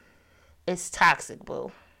 it's toxic,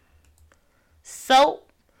 boo. So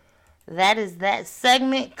that is that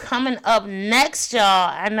segment. Coming up next, y'all.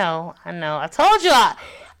 I know. I told you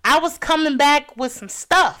I was coming back with some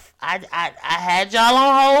stuff. I had y'all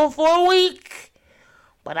on hold for a week.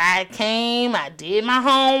 But I did my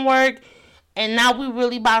homework, and now we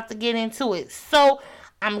really about to get into it. So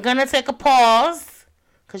I'm going to take a pause,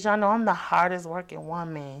 because y'all know I'm the hardest working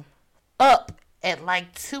woman up at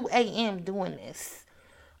like 2 a.m. doing this.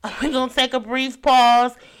 We're going to take a brief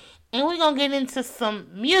pause, and we're going to get into some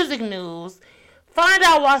music news. Find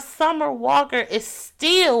out why Summer Walker is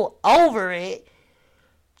still over it.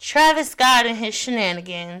 Travis Scott and his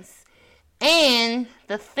shenanigans. And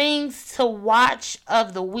the things to watch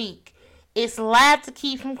of the week. It's Live to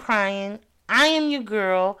Keep from Crying. I am your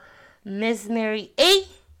girl, Miss Mary E.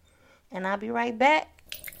 And I'll be right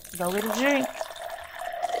back. Go get a drink.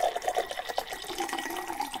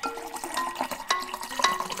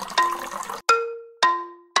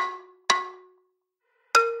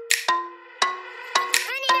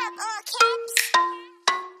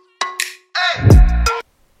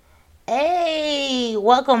 Hey,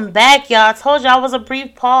 welcome back, y'all. I told y'all it was a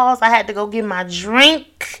brief pause. I had to go get my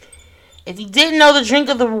drink. If you didn't know, the drink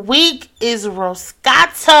of the week is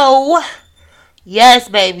Roscato. Yes,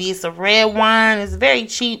 baby, it's a red wine. It's very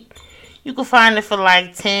cheap. You can find it for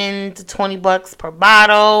like 10 to 20 bucks per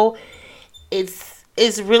bottle. It's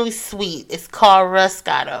really sweet. It's called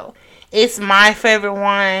Roscato. It's my favorite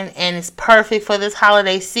wine, and it's perfect for this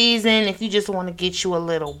holiday season. If you just want to get you a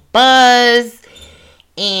little buzz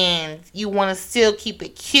and you want to still keep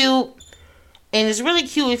it cute. And it's really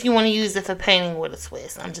cute if you want to use it for painting with a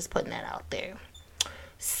twist. I'm just putting that out there.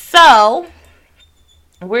 So,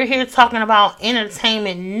 we're here talking about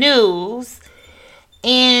entertainment news.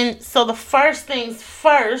 And so the first things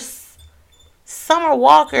first, Summer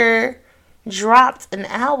Walker dropped an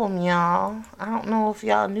album, y'all. I don't know if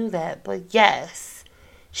y'all knew that, but yes.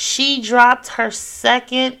 She dropped her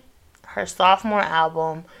sophomore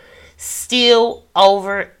album, Still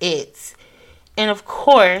Over It. And of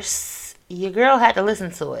course, your girl had to listen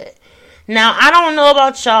to it. Now, I don't know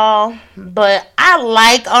about y'all, but I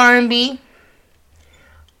like R&B.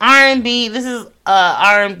 R&B, this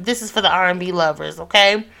is for the R&B lovers,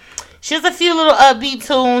 okay? She has a few little upbeat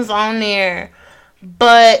tunes on there,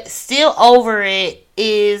 but Still Over It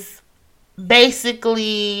is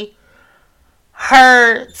basically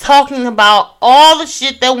her talking about all the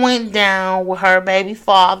shit that went down with her baby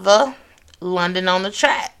father, London on the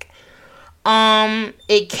Track.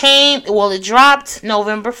 It dropped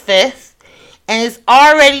November 5th, and it's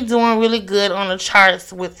already doing really good on the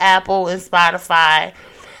charts with Apple and Spotify.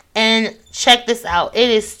 And check this out. It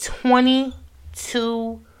is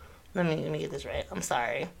 22, let me get this right. I'm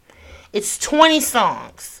sorry. It's 20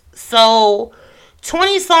 songs. So,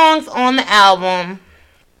 20 songs on the album.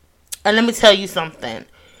 And let me tell you something.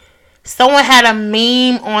 Someone had a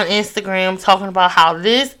meme on Instagram talking about how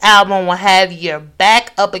this album will have your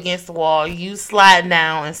back up against the wall, you slide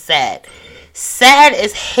down and sad. Sad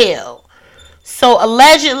as hell. So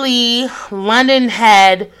allegedly, London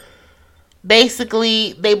had they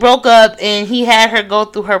broke up and he had her go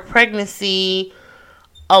through her pregnancy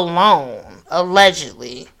alone,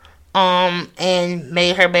 allegedly. And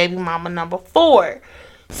made her baby mama number 4.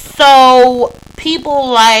 So people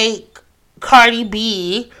like Cardi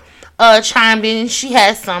B chimed in. She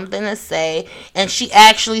has something to say, and she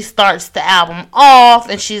actually starts the album off,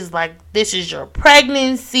 and she's like, "This is your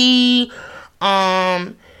pregnancy.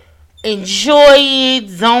 Enjoy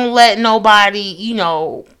it. Don't let nobody,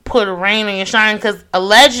 put a rain on your shine." Because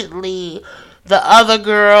allegedly, the other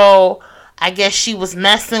girl, I guess she was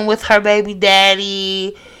messing with her baby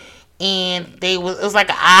daddy, and it was like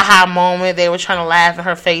an aha moment. They were trying to laugh in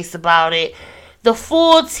her face about it. The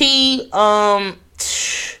full tea,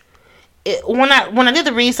 when I did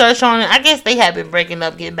the research on it, I guess they had been breaking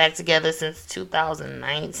up, getting back together since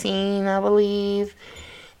 2019, I believe.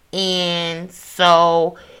 And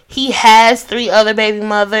so he has 3 other baby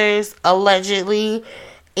mothers, allegedly.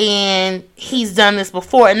 And he's done this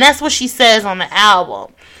before. And that's what she says on the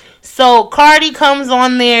album. So Cardi comes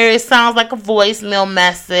on there. It sounds like a voicemail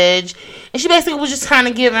message. And she basically was just kind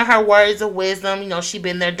of giving her words of wisdom. You know, she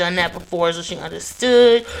been there, done that before, so she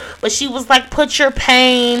understood. But she was like, put your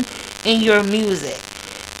pain in your music.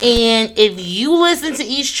 And if you listen to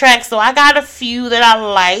each track, so I got a few that I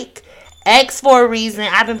like. X for a Reason.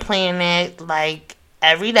 I've been playing that like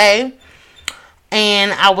every day.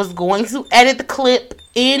 And I was going to edit the clip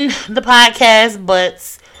in the podcast,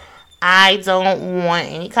 but I don't want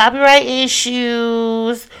any copyright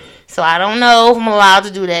issues. So I don't know if I'm allowed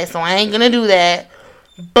to do that. So I ain't going to do that.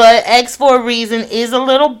 But X for a Reason is a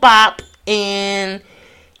little bop. And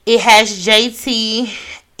it has JT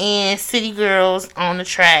and City Girls on the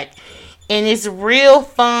track. And it's real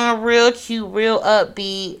fun, real cute, real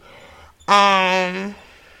upbeat.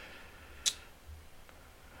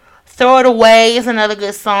 Throw It Away is another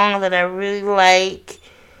good song that I really like.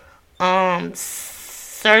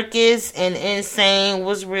 Circus and Insane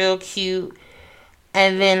was real cute.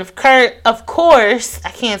 And then of course,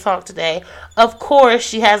 I can't talk today. Of course,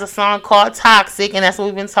 she has a song called Toxic, and that's what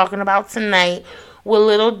we've been talking about tonight with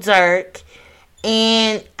Lil Durk.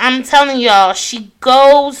 And I'm telling y'all, she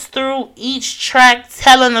goes through each track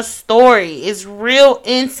telling a story. It's real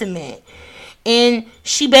intimate. And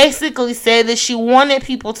she basically said that she wanted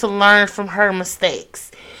people to learn from her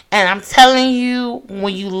mistakes. And I'm telling you,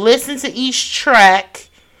 when you listen to each track,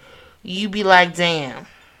 you be like, damn,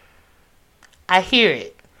 I hear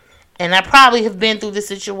it. And I probably have been through this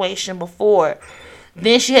situation before.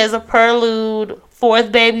 Then she has a prelude,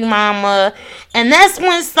 Fourth Baby Mama. And that's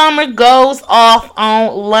when Summer goes off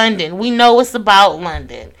on London. We know it's about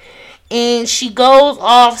London. And she goes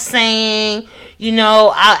off saying, you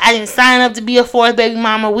know, I didn't sign up to be a fourth baby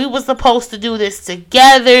mama. We were supposed to do this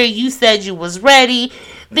together. You said you was ready.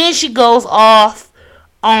 Then she goes off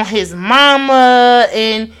on his mama.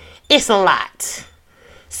 And it's a lot.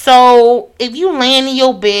 So if you laying in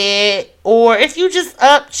your bed, or if you just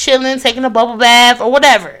up chilling, taking a bubble bath, or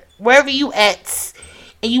whatever, wherever you at,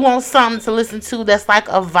 and you want something to listen to that's like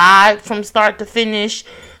a vibe from start to finish,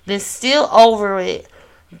 then Still Over It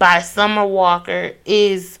by Summer Walker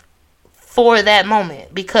is for that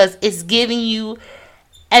moment, because it's giving you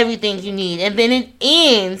everything you need. And then it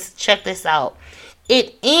ends, check this out,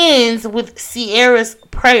 it ends with Ciara's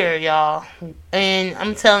prayer, y'all. And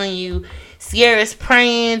I'm telling you, Ciara's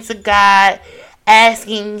praying to God,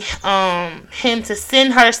 asking him to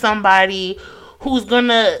send her somebody who's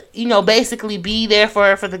gonna, you know, basically be there for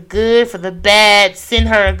her, for the good, for the bad, send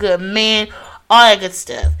her a good man, all that good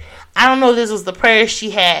stuff. I don't know if this was the prayer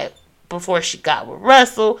she had before she got with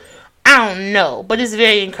Russell. I don't know, but it's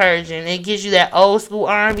very encouraging. It gives you that old school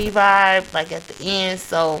R&B vibe, like at the end.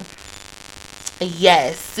 So,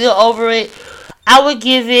 yes, Still Over It. I would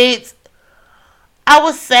give it, I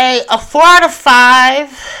would say, a 4 out of 5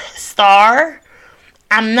 star.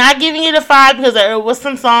 I'm not giving it a 5 because there was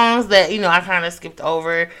some songs that, you know, I kind of skipped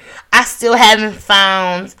over. I still haven't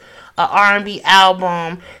found an R&B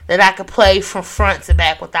album that I could play from front to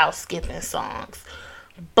back without skipping songs.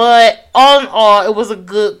 But all in all, it was a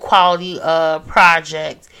good quality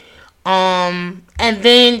project. And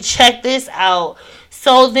then check this out.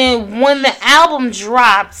 So then when the album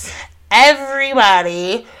dropped,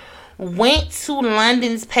 everybody went to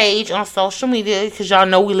London's page on social media, because y'all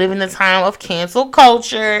know we live in a time of cancel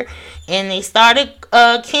culture, and they started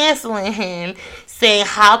canceling him, saying,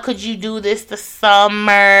 how could you do this to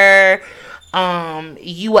Summer?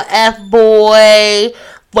 You a F-boy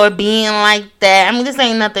for being like that. I mean, this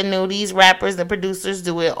ain't nothing new. These rappers and producers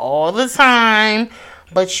do it all the time.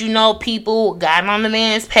 But, you know, people got on the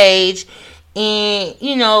man's page. And,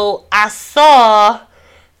 you know, I saw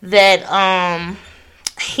that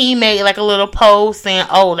he made like a little post saying,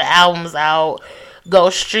 oh, the album's out. Go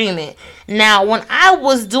stream it. Now, when I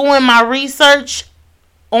was doing my research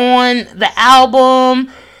on the album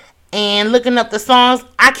and looking up the songs,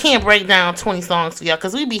 I can't break down 20 songs for y'all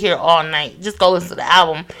because we be here all night. Just go listen to the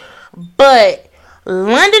album. But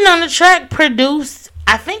London on the Track produced,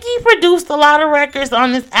 I think he produced a lot of records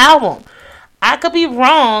on this album. I could be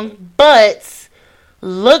wrong, but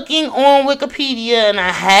looking on Wikipedia, and I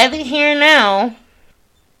have it here now,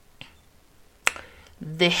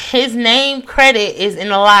 his name credit is in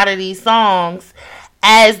a lot of these songs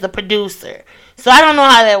as the producer. So I don't know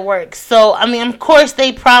how that works. So, I mean, of course,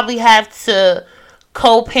 they probably have to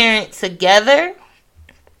co-parent together.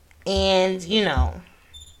 And, you know,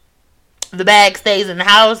 the bag stays in the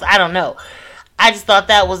house. I don't know. I just thought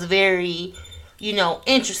that was very,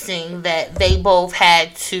 interesting that they both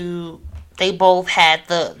had the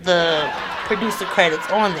producer credits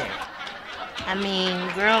on there. I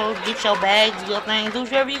mean, girl, get your bags, do your thing, do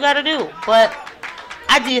whatever you gotta do. But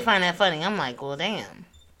I did find that funny. I'm like, well, damn.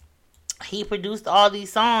 He produced all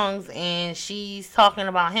these songs and she's talking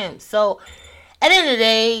about him. So at the end of the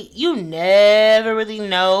day, you never really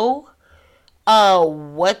know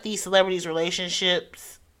what these celebrities'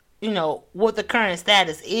 relationships, what the current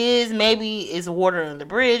status is. Maybe it's water under the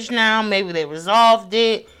bridge now. Maybe they resolved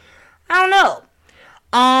it. I don't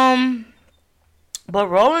know. But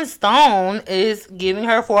Rolling Stone is giving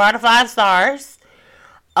her 4 out of 5 stars.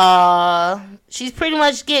 She's pretty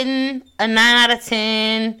much getting a 9 out of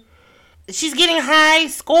 10. She's getting high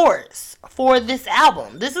scores for this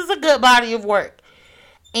album. This is a good body of work.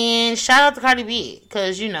 And shout out to Cardi B,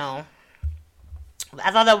 because, I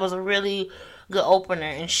thought that was a really good opener.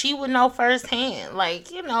 And she would know firsthand. Like,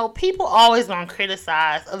 people always gonna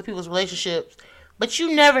criticize other people's relationships, but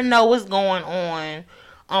you never know what's going on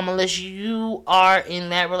unless you are in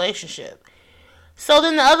that relationship. So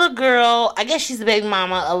then the other girl, I guess she's the baby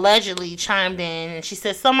mama, allegedly chimed in and she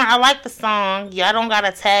said, Summer, I like the song. Y'all don't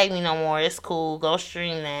gotta tag me no more. It's cool. Go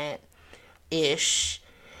stream that. Ish.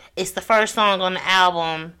 It's the first song on the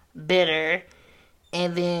album, Bitter.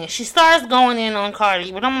 And then she starts going in on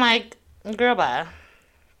Cardi, but I'm like, girl, bye.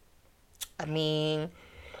 I mean,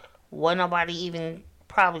 wasn't nobody even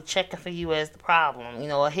probably checking for you as the problem.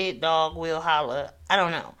 A hit dog will holler. I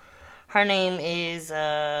don't know. Her name is,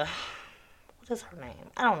 what is her name?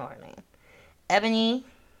 I don't know her name. Ebony.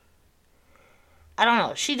 I don't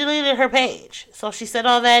know. She deleted her page. So she said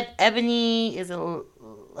all that. Ebony is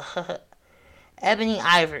Ebony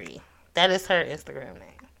Ivory. That is her Instagram name.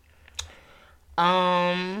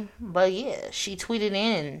 But yeah, she tweeted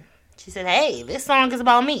in. She said, hey, this song is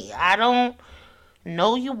about me. I don't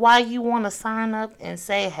know why you want to sign up and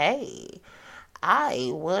say, hey, I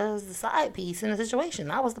was the side piece in the situation.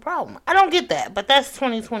 I was the problem. I don't get that, but that's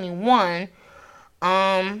 2021.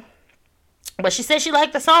 But she said she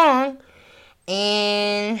liked the song,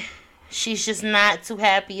 and she's just not too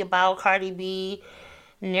happy about Cardi B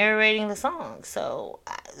narrating the song. So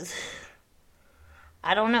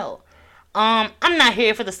I don't know. I'm not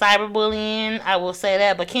here for the cyberbullying. I will say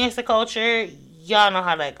that, but cancel culture, y'all know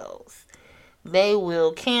how that goes. They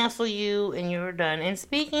will cancel you and you're done. And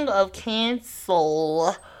speaking of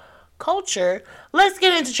cancel culture, let's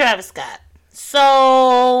get into Travis Scott.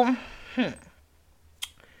 So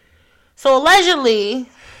allegedly,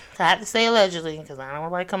 I have to say allegedly because I don't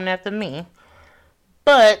want nobody coming after me.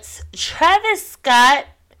 But Travis Scott,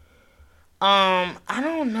 I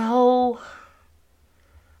don't know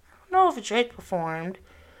if Drake performed,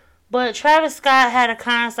 but Travis Scott had a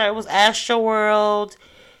concert. It was Astroworld.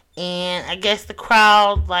 And I guess the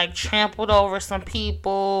crowd, trampled over some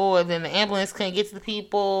people. And then the ambulance couldn't get to the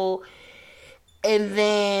people. And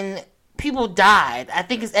then people died. I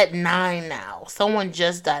think it's at 9 now. Someone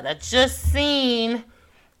just died. I just seen,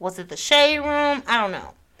 was it the Shade Room? I don't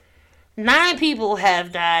know. 9 people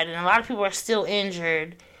have died. And a lot of people are still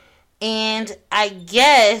injured. And I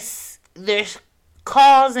guess they're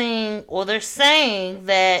saying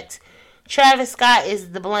that Travis Scott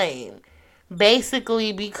is the blame.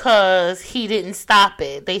 Basically because he didn't stop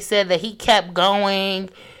it. They said that he kept going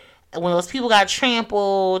when those people got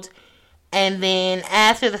trampled, and then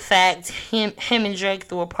after the fact, him and Drake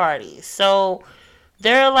threw a party. So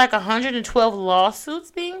there are 112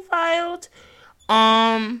 lawsuits being filed.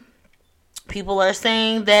 People are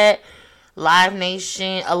saying that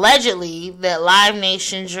allegedly that Live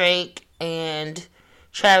Nation, Drake, and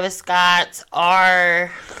Travis Scott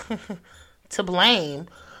are to blame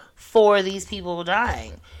for these people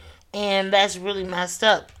dying. And that's really messed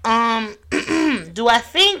up. Do I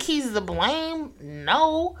think he's the blame?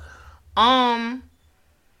 No. I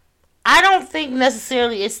don't think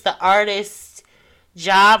necessarily it's the artist's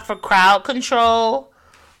job for crowd control.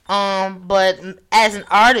 But as an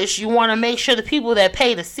artist, you want to make sure the people that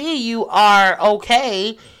pay to see you are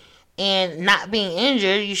okay and not being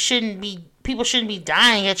injured. People shouldn't be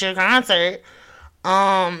dying at your concert.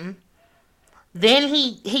 Then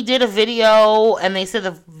he did a video, and they said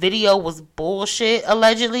the video was bullshit,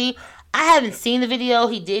 allegedly. I haven't seen the video.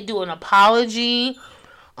 He did do an apology.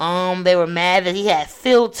 They were mad that he had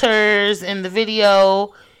filters in the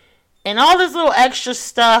video and all this little extra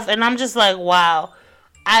stuff. And I'm just like, wow.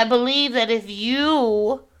 I believe that if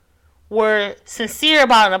you were sincere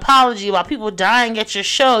about an apology about people dying at your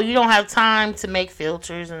show, you don't have time to make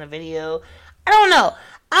filters in the video. I don't know.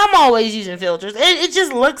 I'm always using filters. It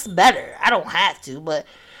just looks better. I don't have to, but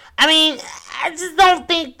I mean, I just don't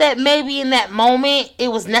think that maybe in that moment it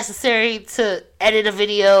was necessary to edit a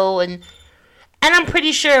video, and I'm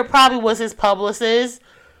pretty sure it probably was his publicist,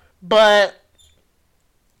 but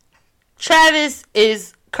Travis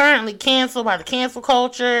is currently canceled by the cancel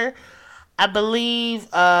culture. I believe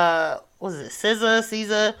was it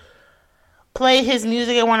SZA played his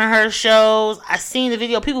music at one of her shows. I seen the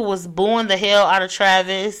video. People was booing the hell out of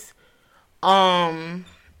Travis. Then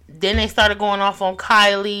they started going off on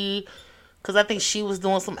Kylie because I think she was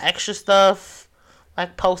doing some extra stuff,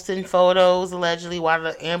 like posting photos allegedly while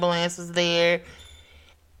the ambulance was there.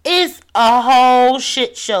 It's a whole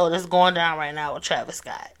shit show that's going down right now with Travis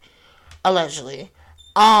Scott, allegedly.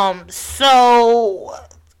 So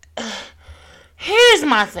here's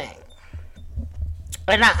my thing,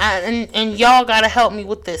 and y'all gotta help me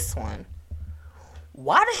with this one.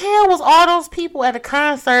 Why the hell was all those people at a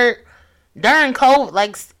concert during COVID?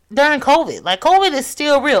 Like COVID is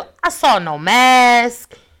still real. I saw no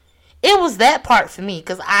mask. It was that part for me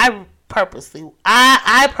because I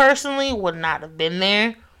personally would not have been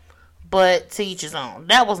there. But to each his own.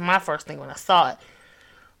 That was my first thing when I saw it.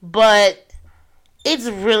 But it's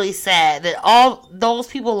really sad that all those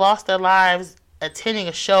people lost their lives attending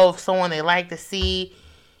a show of someone they like to see,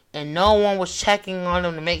 and no one was checking on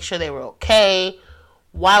them to make sure they were okay.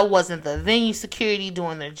 Why wasn't the venue security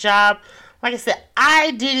doing their job? Like I said,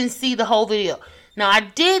 I didn't see the whole video. Now, I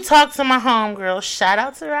did talk to my homegirl. Shout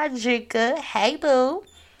out to Rodrika. Hey, boo.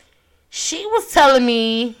 She was telling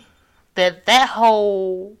me that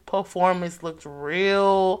whole performance looked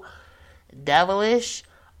real devilish.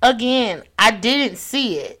 Again, I didn't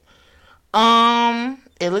see it.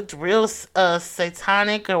 It looked real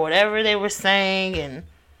satanic or whatever they were saying, and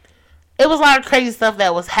it was a lot of crazy stuff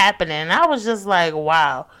that was happening. And I was just like,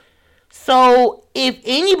 wow. So if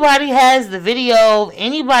anybody has the video, if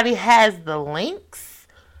anybody has the links,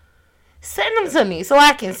 send them to me so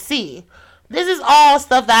I can see. This is all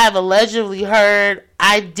stuff that I've allegedly heard.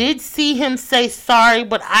 I did see him say sorry,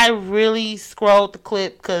 but I really scrolled the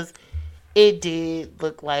clip because it did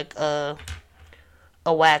look like a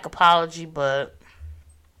whack apology, but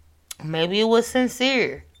maybe it was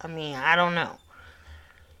sincere. I mean, I don't know.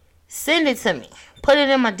 Send it to me. Put it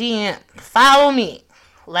in my DM. Follow me.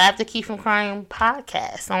 Laugh to Keep From Crying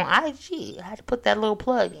podcast on IG. I had to put that little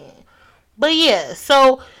plug in. But yeah,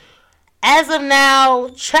 so as of now,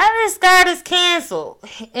 Travis Scott is canceled.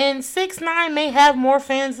 And 6ix9ine may have more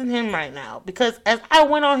fans than him right now. Because as I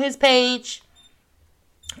went on his page,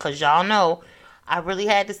 because y'all know, I really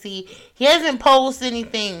had to see. He hasn't posted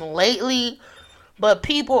anything lately, but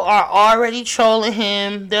people are already trolling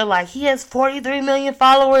him. They're like, he has 43 million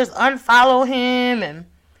followers. Unfollow him. And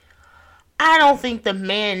I don't think the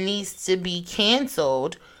man needs to be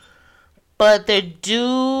canceled. But there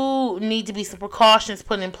do need to be some precautions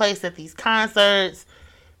put in place at these concerts.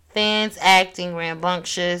 Fans acting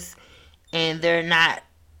rambunctious, and they're not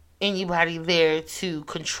anybody there to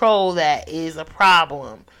control that is a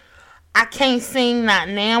problem. I can't sing not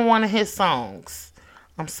one of his songs.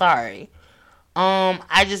 I'm sorry.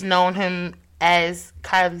 I just known him as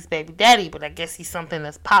Kylie's baby daddy, but I guess he's something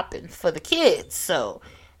that's popping for the kids. So,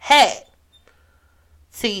 hey,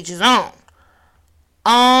 to each his own.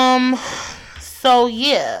 So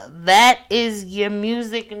yeah, that is your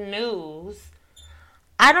music news.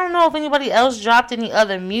 I don't know if anybody else dropped any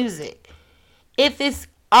other music. If it's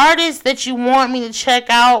artists that you want me to check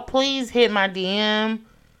out, please hit my DM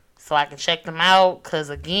so I can check them out. Cause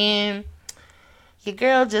again, your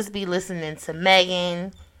girl just be listening to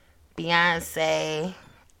Megan, Beyonce,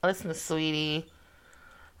 I listen to Sweetie.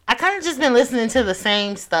 I kind of just been listening to the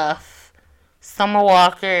same stuff. Summer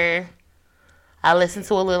Walker. I listened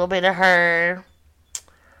to a little bit of her.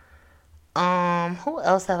 Who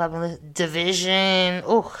else have I been listening? Division.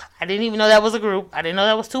 Oh, I didn't even know that was a group. I didn't know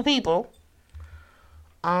that was two people.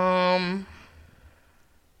 That's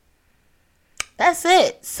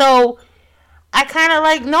it. So, I kind of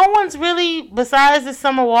like, no one's really, besides the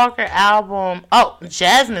Summer Walker album. Oh,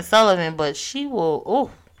 Jasmine Sullivan, but she will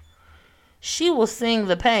sing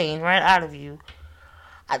the pain right out of you.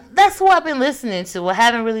 That's who I've been listening to. I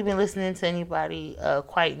haven't really been listening to anybody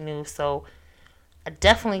quite new, so I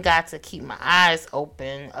definitely got to keep my eyes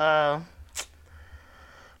open.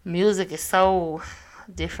 Music is so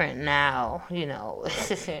different now, you know.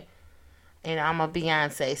 And I'm a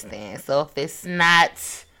Beyonce stan, so if it's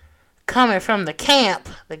not coming from the camp,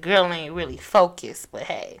 the girl ain't really focused, but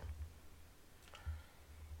hey.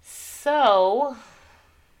 So,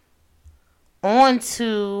 on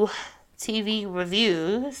to TV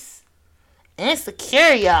reviews.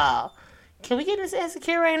 Insecure, y'all. Can we get into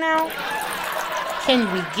Insecure right now?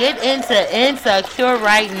 Can we get into Insecure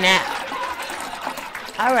right now?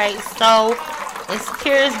 Alright, so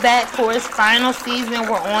Insecure is back for its final season.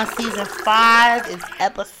 We're on season 5. It's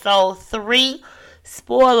episode 3.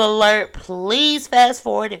 Spoiler alert, please fast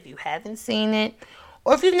forward if you haven't seen it.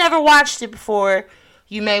 Or if you've never watched it before,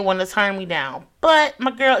 you may want to turn me down. But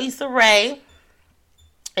my girl Issa Rae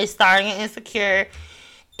is starring in Insecure.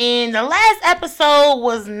 And the last episode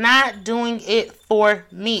was not doing it for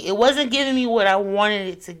me. It wasn't giving me what I wanted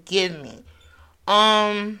it to give me.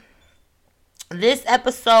 This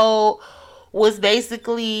episode was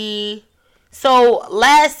basically... So,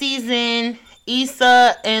 last season,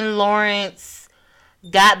 Issa and Lawrence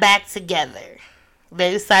got back together. They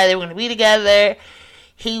decided they were going to be together.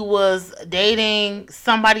 He was dating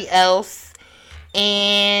somebody else.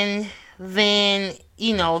 And then,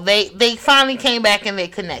 you know, they finally came back and they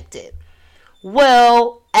connected.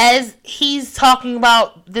 Well, as he's talking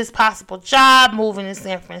about this possible job, moving to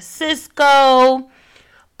San Francisco,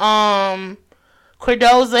 Cardoza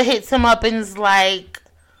hits him up and is like,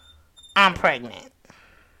 I'm pregnant.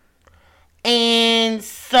 And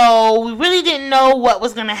so we really didn't know what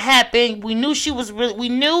was going to happen. We knew we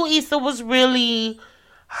knew Issa was really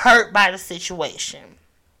hurt by the situation.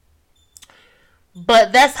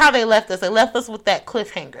 But that's how they left us. They left us with that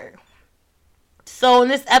cliffhanger. So in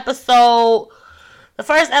this episode, the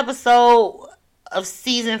first episode of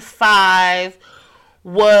season 5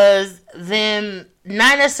 was them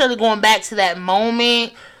not necessarily going back to that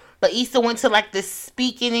moment, but Issa went to like this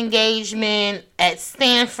speaking engagement at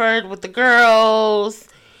Stanford with the girls,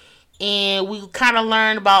 and we kind of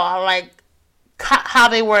learned about like how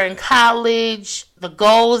they were in college, the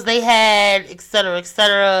goals they had, etc.,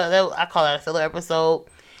 etc. I call that a filler episode.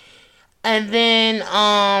 And then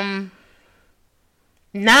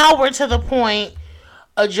now we're to the point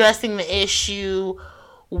addressing the issue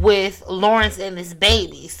with Lawrence and his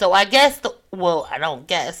baby. So I guess I don't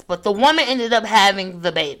guess, but the woman ended up having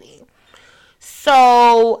the baby.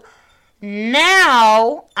 So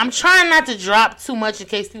now I'm trying not to drop too much in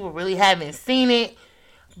case people really haven't seen it,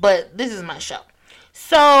 but this is my show.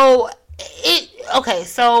 So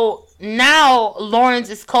now Lawrence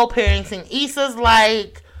is co-parenting. Issa's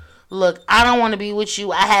like, look, I don't want to be with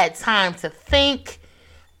you. I had time to think,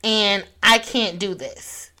 and I can't do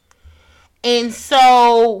this. And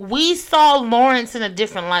so we saw Lawrence in a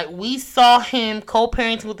different light. We saw him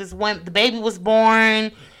co-parenting with this woman. The baby was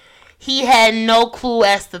born. He had no clue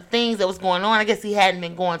as to things that was going on. I guess he hadn't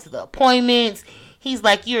been going to the appointments. He's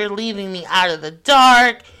like, you're leaving me out of the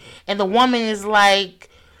dark. And the woman is like,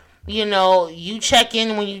 you know, you check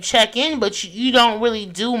in when you check in, but you don't really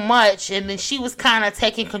do much. And then she was kind of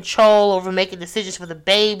taking control over making decisions for the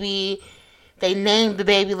baby. They named the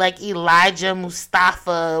baby like Elijah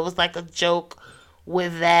Mustafa. It was like a joke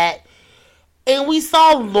with that. And we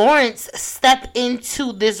saw Lawrence step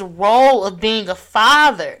into this role of being a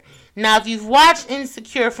father. Now, if you've watched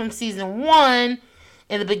Insecure from season 1,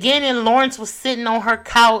 in the beginning, Lawrence was sitting on her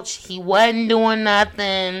couch. He wasn't doing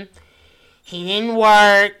nothing. He didn't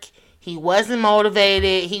work. He wasn't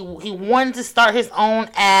motivated. He wanted to start his own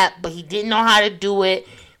app, but he didn't know how to do it.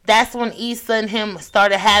 That's when Issa and him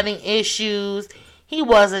started having issues. He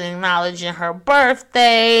wasn't acknowledging her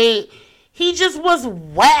birthday. He just was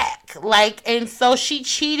whack. And so she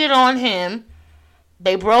cheated on him.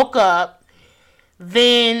 They broke up.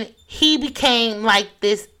 Then he became like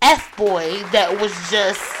this F-boy that was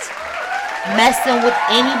just messing with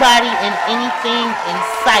anybody and anything in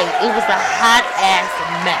sight. It was a hot-ass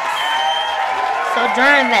mess. So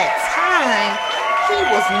during that time, he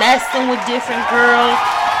was messing with different girls,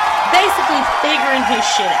 basically figuring his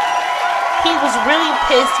shit out. He was really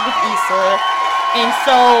pissed with Issa, and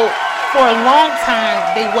so for a long time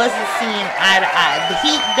they wasn't seeing eye to eye. But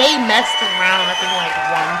they messed around, I think like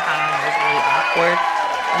one time. It was really awkward,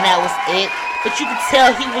 and that was it. But you could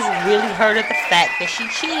tell he was really hurt at the fact that she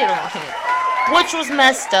cheated on him, which was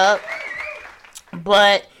messed up.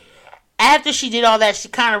 But after she did all that, she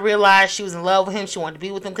kind of realized she was in love with him. She wanted to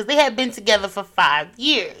be with him because they had been together for 5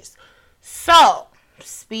 years. So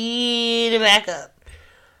speed it back up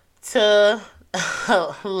to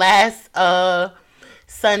last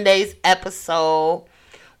Sunday's episode.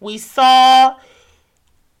 We saw,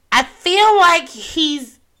 I feel like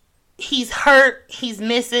he's hurt, he's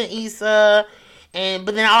missing Issa,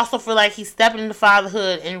 but then I also feel like he's stepping into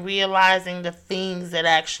fatherhood and realizing the things that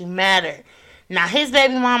actually matter. Now, his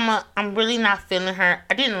baby mama, I'm really not feeling her.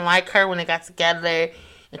 I didn't like her when they got together,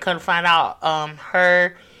 and couldn't find out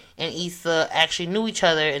her and Issa actually knew each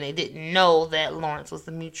other, and they didn't know that Lawrence was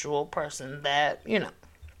the mutual person that,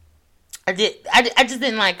 I just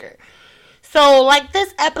didn't like her. So, like,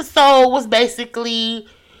 this episode was basically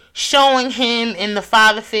showing him in the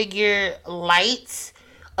father figure light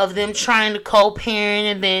of them trying to co-parent,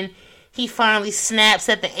 and then he finally snaps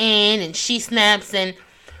at the end, and she snaps, and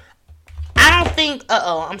I don't think,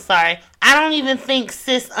 I'm sorry, I don't even think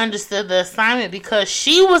sis understood the assignment because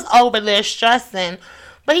she was over there stressing,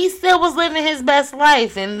 but he still was living his best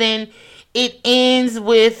life, and then it ends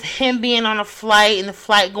with him being on a flight and the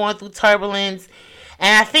flight going through turbulence,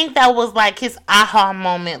 and I think that was like his aha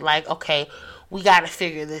moment, like, okay, we gotta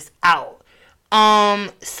figure this out.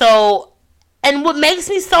 So, and what makes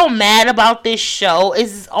me so mad about this show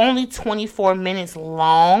is it's only 24 minutes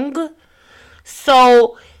long.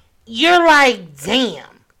 So, you're like,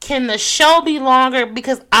 damn, can the show be longer?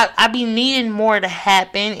 Because I be needing more to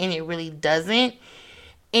happen, and it really doesn't.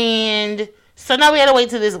 And so now we gotta wait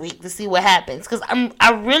till this week to see what happens. Because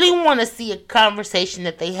I really want to see a conversation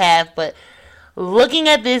that they have, but looking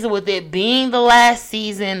at this with it being the last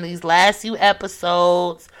season, these last few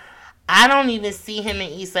episodes, I don't even see him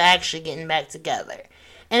and Issa actually getting back together.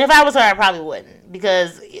 And if I was her, I probably wouldn't,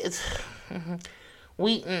 because it's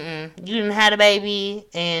you didn't have a baby,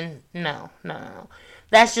 and no.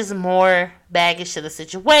 That's just more baggage to the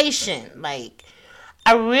situation. Like,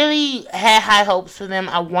 I really had high hopes for them.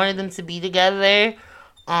 I wanted them to be together,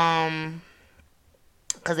 because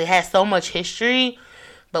they had so much history.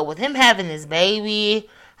 But with him having his baby,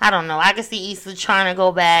 I don't know. I can see Issa trying to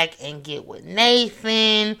go back and get with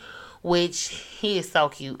Nathan, which he is so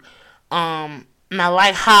cute. And I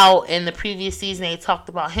like how in the previous season they talked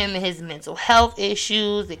about him and his mental health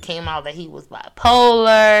issues. It came out that he was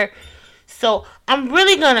bipolar. So I'm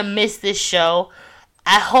really going to miss this show.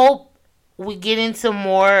 I hope we get into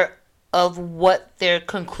more of what their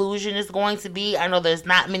conclusion is going to be. I know there's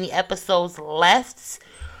not many episodes left.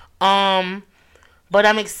 But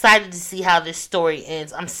I'm excited to see how this story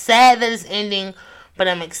ends. I'm sad that it's ending, but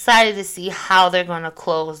I'm excited to see how they're going to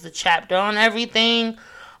close the chapter on everything.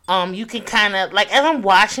 You can kind of, like, as I'm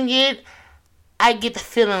watching it, I get the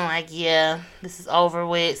feeling like, yeah, this is over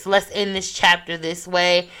with. So let's end this chapter this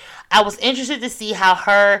way. I was interested to see how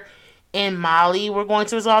her and Molly were going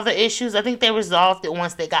to resolve the issues. I think they resolved it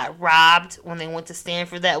once they got robbed when they went to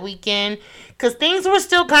Stanford that weekend, because things were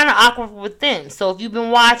still kind of awkward with them. So if you've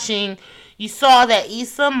been watching, you saw that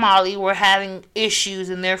Issa and Molly were having issues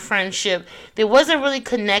in their friendship. They wasn't really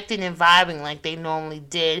connecting and vibing like they normally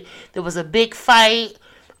did. There was a big fight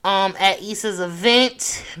at Issa's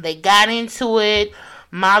event. They got into it.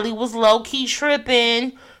 Molly was low-key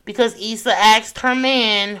tripping because Issa asked her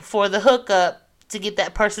man for the hookup to get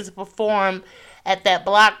that person to perform at that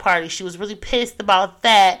block party. She was really pissed about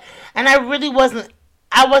that. And I wasn't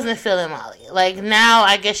feeling Molly. Like, now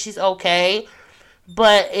I guess she's okay.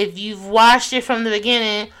 But if you've watched it from the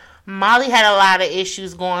beginning, Molly had a lot of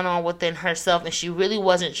issues going on within herself, and she really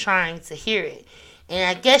wasn't trying to hear it. And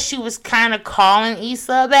I guess she was kind of calling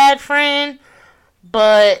Issa a bad friend,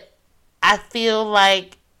 but I feel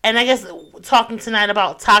like, and I guess talking tonight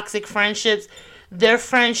about toxic friendships, their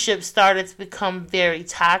friendship started to become very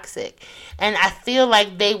toxic. And I feel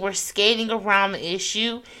like they were skating around the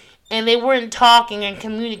issue, and they weren't talking and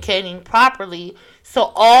communicating properly.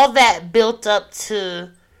 So all that built up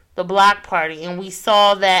to the block party, and we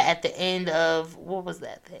saw that at the end of, what was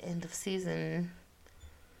that? The end of season,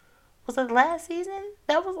 was that last season?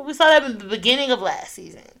 We saw that in the beginning of last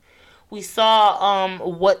season. We saw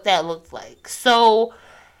what that looked like. So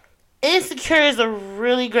Insecure is a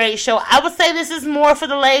really great show. I would say this is more for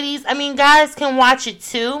the ladies. I mean, guys can watch it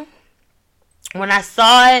too. When I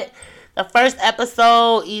saw it, the first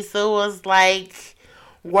episode, Issa was like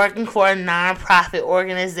working for a non-profit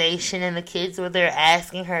organization, and the kids were there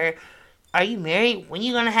asking her, are you married? When are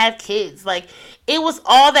you going to have kids? Like, it was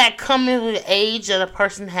all that coming of age that a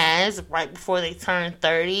person has right before they turn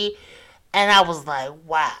 30. And I was like,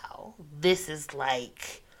 wow, this is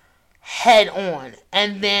like head on.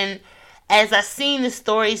 And then as I seen the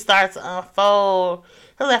story start to unfold,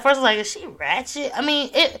 I was at first like, is she ratchet? I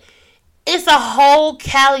mean, it's a whole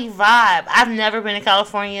Cali vibe. I've never been to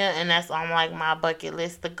California, and that's on like my bucket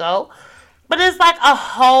list to go. But it's like a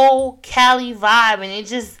whole Cali vibe,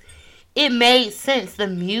 and it made sense. The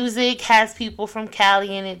music has people from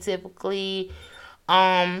Cali in it typically.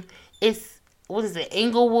 It's, what is it,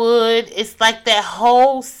 Inglewood? It's like that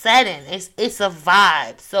whole setting. It's a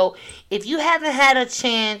vibe. So if you haven't had a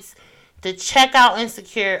chance to check out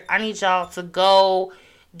Insecure, I need y'all to go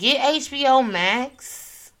get HBO Max.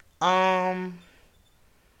 And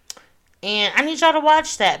I need y'all to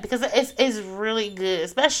watch that because it's really good,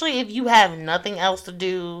 especially if you have nothing else to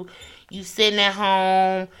do. You sitting at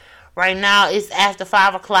home, Right now, it's after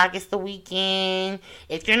 5 o'clock. It's the weekend.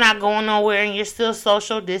 If you're not going nowhere and you're still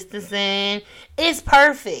social distancing, it's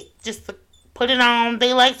perfect. Just to put it on.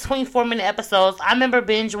 They like 24-minute episodes. I remember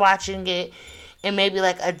binge watching it in maybe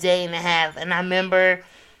like a day and a half. And I remember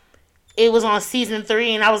it was on season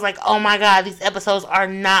 3, and I was like, oh my God, these episodes are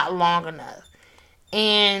not long enough.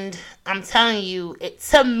 And I'm telling you,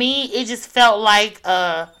 to me, it just felt like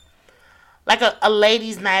a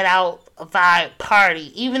ladies' night out vibe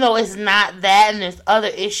party. Even though it's not that, and there's other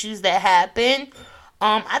issues that happen.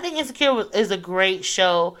 I think Insecure is a great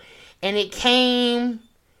show, and it came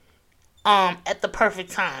at the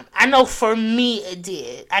perfect time. I know for me it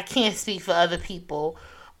did. I can't speak for other people.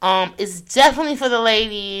 It's definitely for the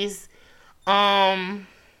ladies. I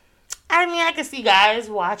mean, I can see guys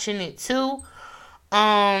watching it too.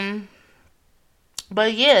 But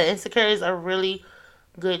yeah, Insecure is a really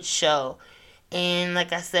good show. And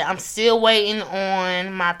like I said, I'm still waiting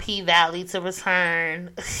on my P-Valley to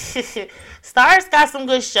return. Starz got some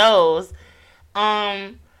good shows.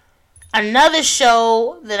 Another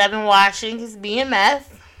show that I've been watching is BMF.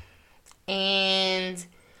 And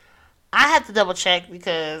I have to double check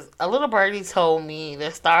because a little birdie told me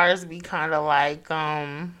that Starz be kind of like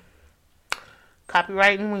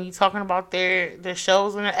copywriting when you're talking about their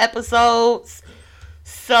shows and their episodes.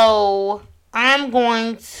 So I'm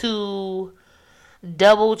going to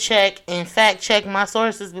double check and fact check my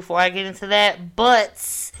sources before I get into that.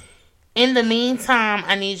 But in the meantime,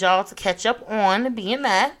 I need y'all to catch up on the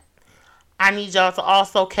BMF. I need y'all to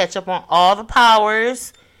also catch up on all the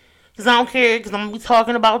powers. Because I don't care, because I'm going to be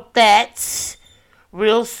talking about that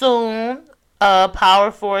real soon.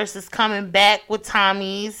 Power Force is coming back with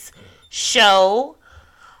Tommy's show.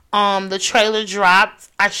 The trailer dropped.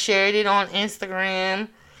 I shared it on Instagram.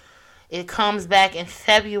 It comes back in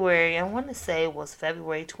February. I want to say it was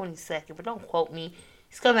February 22nd, but don't quote me.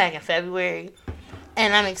 It's coming back in February.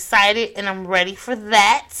 And I'm excited and I'm ready for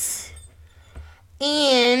that.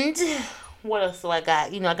 And what else do I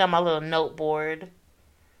got? I got my little note board.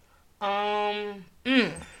 The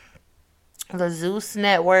Zeus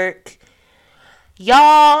Network.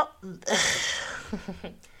 Y'all.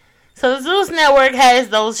 So the Zeus Network has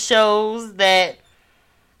those shows that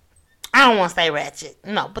I don't want to say ratchet.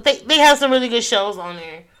 No, but they have some really good shows on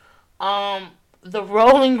there. The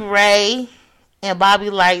Rolling Ray and Bobby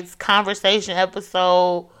Light's conversation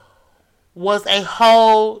episode was a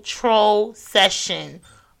whole troll session.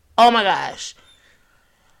 Oh my gosh.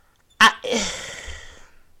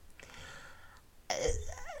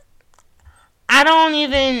 I don't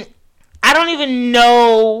even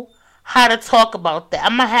know how to talk about that.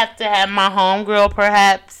 I'm gonna have to have my homegirl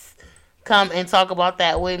perhaps come and talk about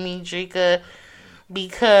that with me, Drika,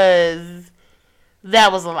 because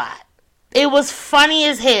that was a lot. It was funny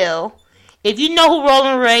as hell. If you know who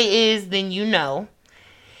Rolling Ray is, then you know.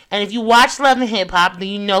 And if you watch Love and Hip Hop, then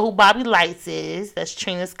you know who Bobby Lights is. That's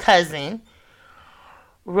Trina's cousin.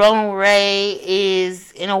 Rolling Ray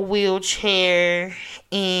is in a wheelchair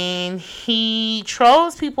and he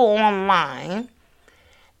trolls people online.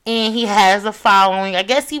 And he has a following. I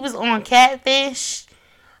guess he was on Catfish.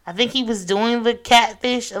 I think he was doing the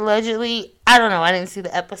Catfish, allegedly. I don't know. I didn't see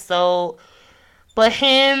the episode. But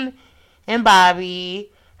him and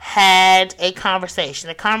Bobby had a conversation.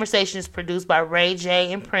 The conversation is produced by Ray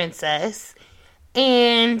J and Princess.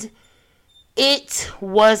 And it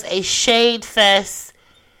was a shade fest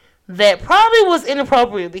that probably was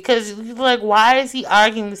inappropriate. Because you're like, why is he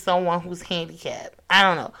arguing with someone who's handicapped? I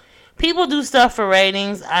don't know. People do stuff for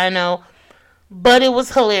ratings, I know. But it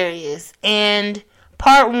was hilarious. And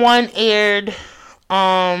part 1 aired,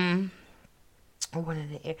 when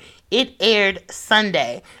did it air? It aired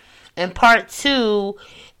Sunday. And part 2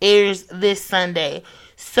 airs this Sunday.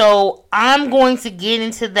 So I'm going to get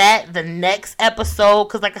into that the next episode.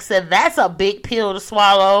 Because like I said, that's a big pill to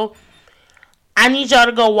swallow. I need y'all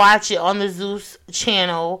to go watch it on the Zeus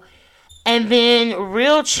channel. And then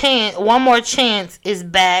Real Chance, One More Chance is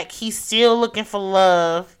back. He's still looking for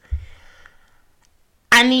love.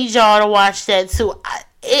 I need y'all to watch that too.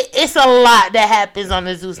 It's a lot that happens on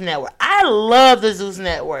the Zeus Network. I love the Zeus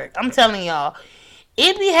Network. I'm telling y'all.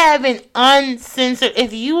 It be having uncensored.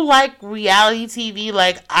 If you like reality TV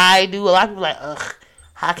like I do, a lot of people are like, ugh,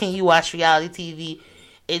 how can you watch reality TV?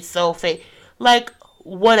 It's so fake. Like,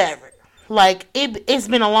 whatever. Like, it's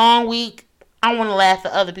been a long week. I want to laugh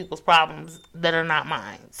at other people's problems that are not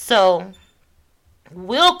mine. So,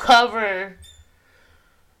 we'll cover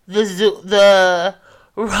the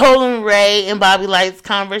Rolling Ray and Bobby Light's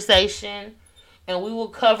conversation. And we will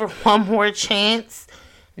cover One More Chance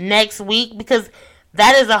next week. Because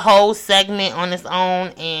that is a whole segment on its own.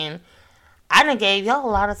 And I done gave y'all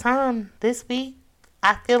a lot of time this week.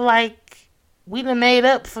 I feel like we done made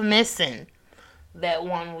up for missing that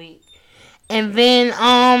 1 week. And then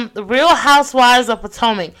the Real Housewives of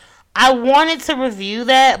Potomac. I wanted to review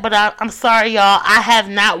that, but I'm sorry, y'all. I have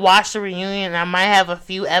not watched the reunion. I might have a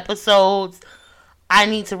few episodes I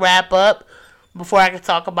need to wrap up before I can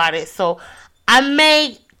talk about it. So I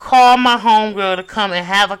may call my homegirl to come and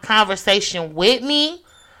have a conversation with me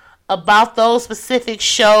about those specific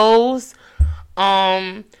shows.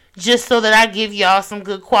 Just so that I give y'all some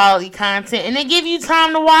good quality content and then give you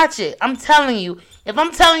time to watch it. I'm telling you, if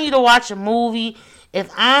I'm telling you to watch a movie, if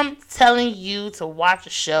I'm telling you to watch a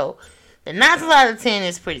show, then 9 times out of 10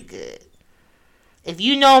 is pretty good. If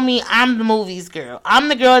you know me, I'm the movies girl. I'm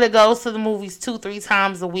the girl that goes to the movies 2-3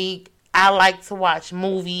 times a week. I like to watch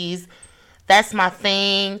movies. That's my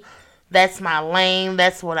thing. That's my lane.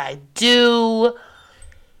 That's what I do.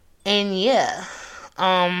 And yeah,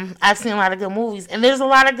 I've seen a lot of good movies. And there's a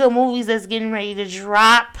lot of good movies that's getting ready to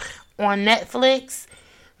drop on Netflix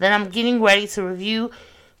that I'm getting ready to review.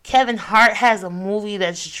 Kevin Hart has a movie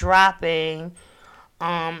that's dropping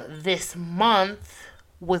this month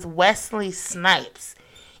with Wesley Snipes.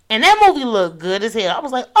 And that movie looked good as hell. I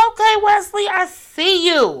was like, okay, Wesley, I see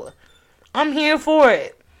you. I'm here for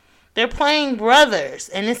it. They're playing brothers.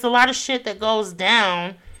 And it's a lot of shit that goes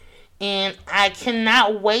down. And I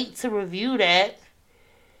cannot wait to review that.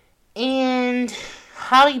 And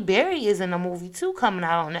Halle Berry is in a movie too coming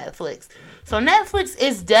out on Netflix. So Netflix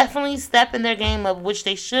is definitely stepping their game up, which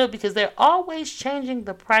they should, because they're always changing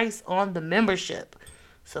the price on the membership.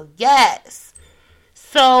 So yes.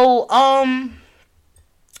 So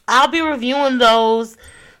I'll be reviewing those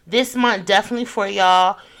this month definitely for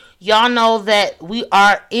y'all. Y'all know that we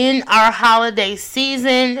are in our holiday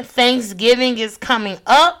season. Thanksgiving is coming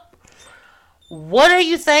up. What are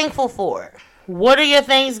you thankful for? What are your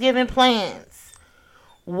Thanksgiving plans?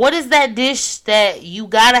 What is that dish that you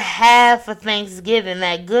gotta have for Thanksgiving?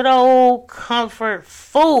 That good old comfort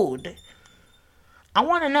food. I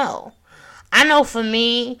want to know. I know for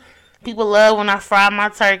me, people love when I fry my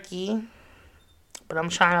turkey, but I'm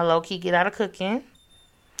trying to low-key get out of cooking.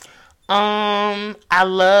 I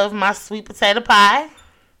love my sweet potato pie,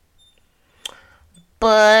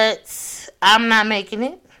 but I'm not making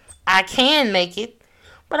it. I can make it,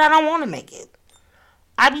 but I don't want to make it.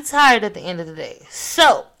 I be tired at the end of the day.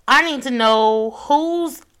 So, I need to know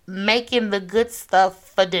who's making the good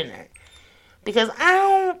stuff for dinner. Because I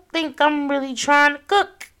don't think I'm really trying to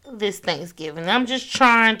cook this Thanksgiving. I'm just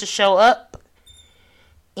trying to show up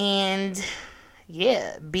and,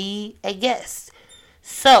 yeah, be a guest.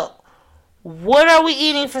 So, what are we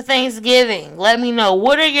eating for Thanksgiving? Let me know.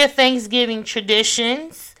 What are your Thanksgiving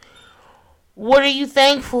traditions? What are you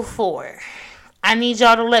thankful for? I need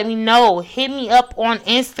y'all to let me know. Hit me up on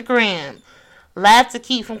Instagram. Laugh to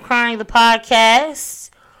Keep From Crying the podcast.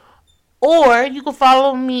 Or you can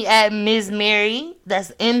follow me at Ms. Mary. That's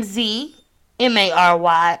MZMary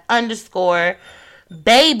 _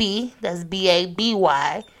 baby. That's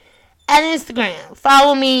BABY. At Instagram.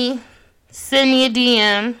 Follow me. Send me a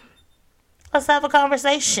DM. Let's have a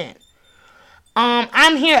conversation.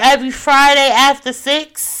 I'm here every Friday after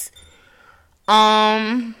 6.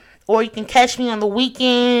 Or you can catch me on the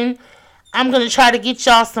weekend. I'm going to try to get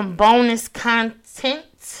y'all some bonus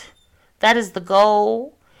content. That is the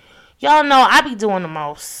goal. Y'all know I be doing the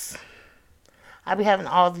most. I be having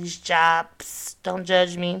all these jobs. Don't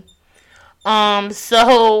judge me.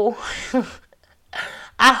 So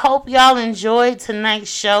I hope y'all enjoyed tonight's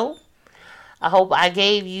show. I hope I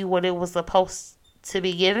gave you what it was supposed to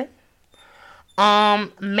be given.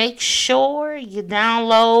 Make sure you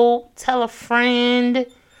download, tell a friend.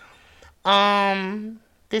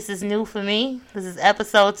 This is new for me. This is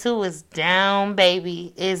episode 2. It's down,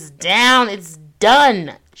 baby. It's down. It's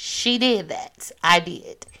done. She did that. I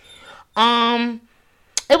did.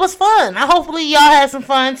 It was fun. Hopefully y'all had some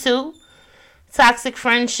fun too. Toxic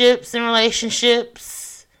friendships and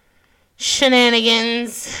relationships.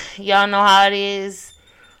 Shenanigans. Y'all know how it is.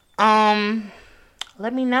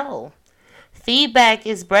 Let me know. Feedback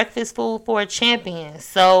is breakfast food for a champion.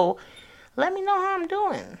 So let me know how I'm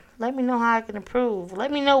doing. Let me know how I can improve.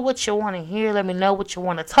 Let me know what you want to hear. Let me know what you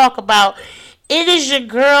want to talk about. It is your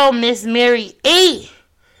girl, Miss Mary E.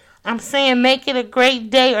 I'm saying make it a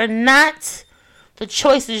great day or not. The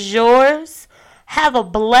choice is yours. Have a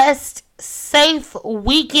blessed, safe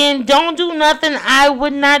weekend. Don't do nothing I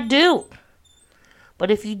would not do.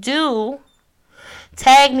 But if you do,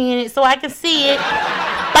 tag me in it so I can see it.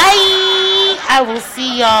 Bye. I will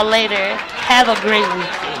see y'all later. Have a great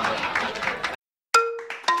weekend.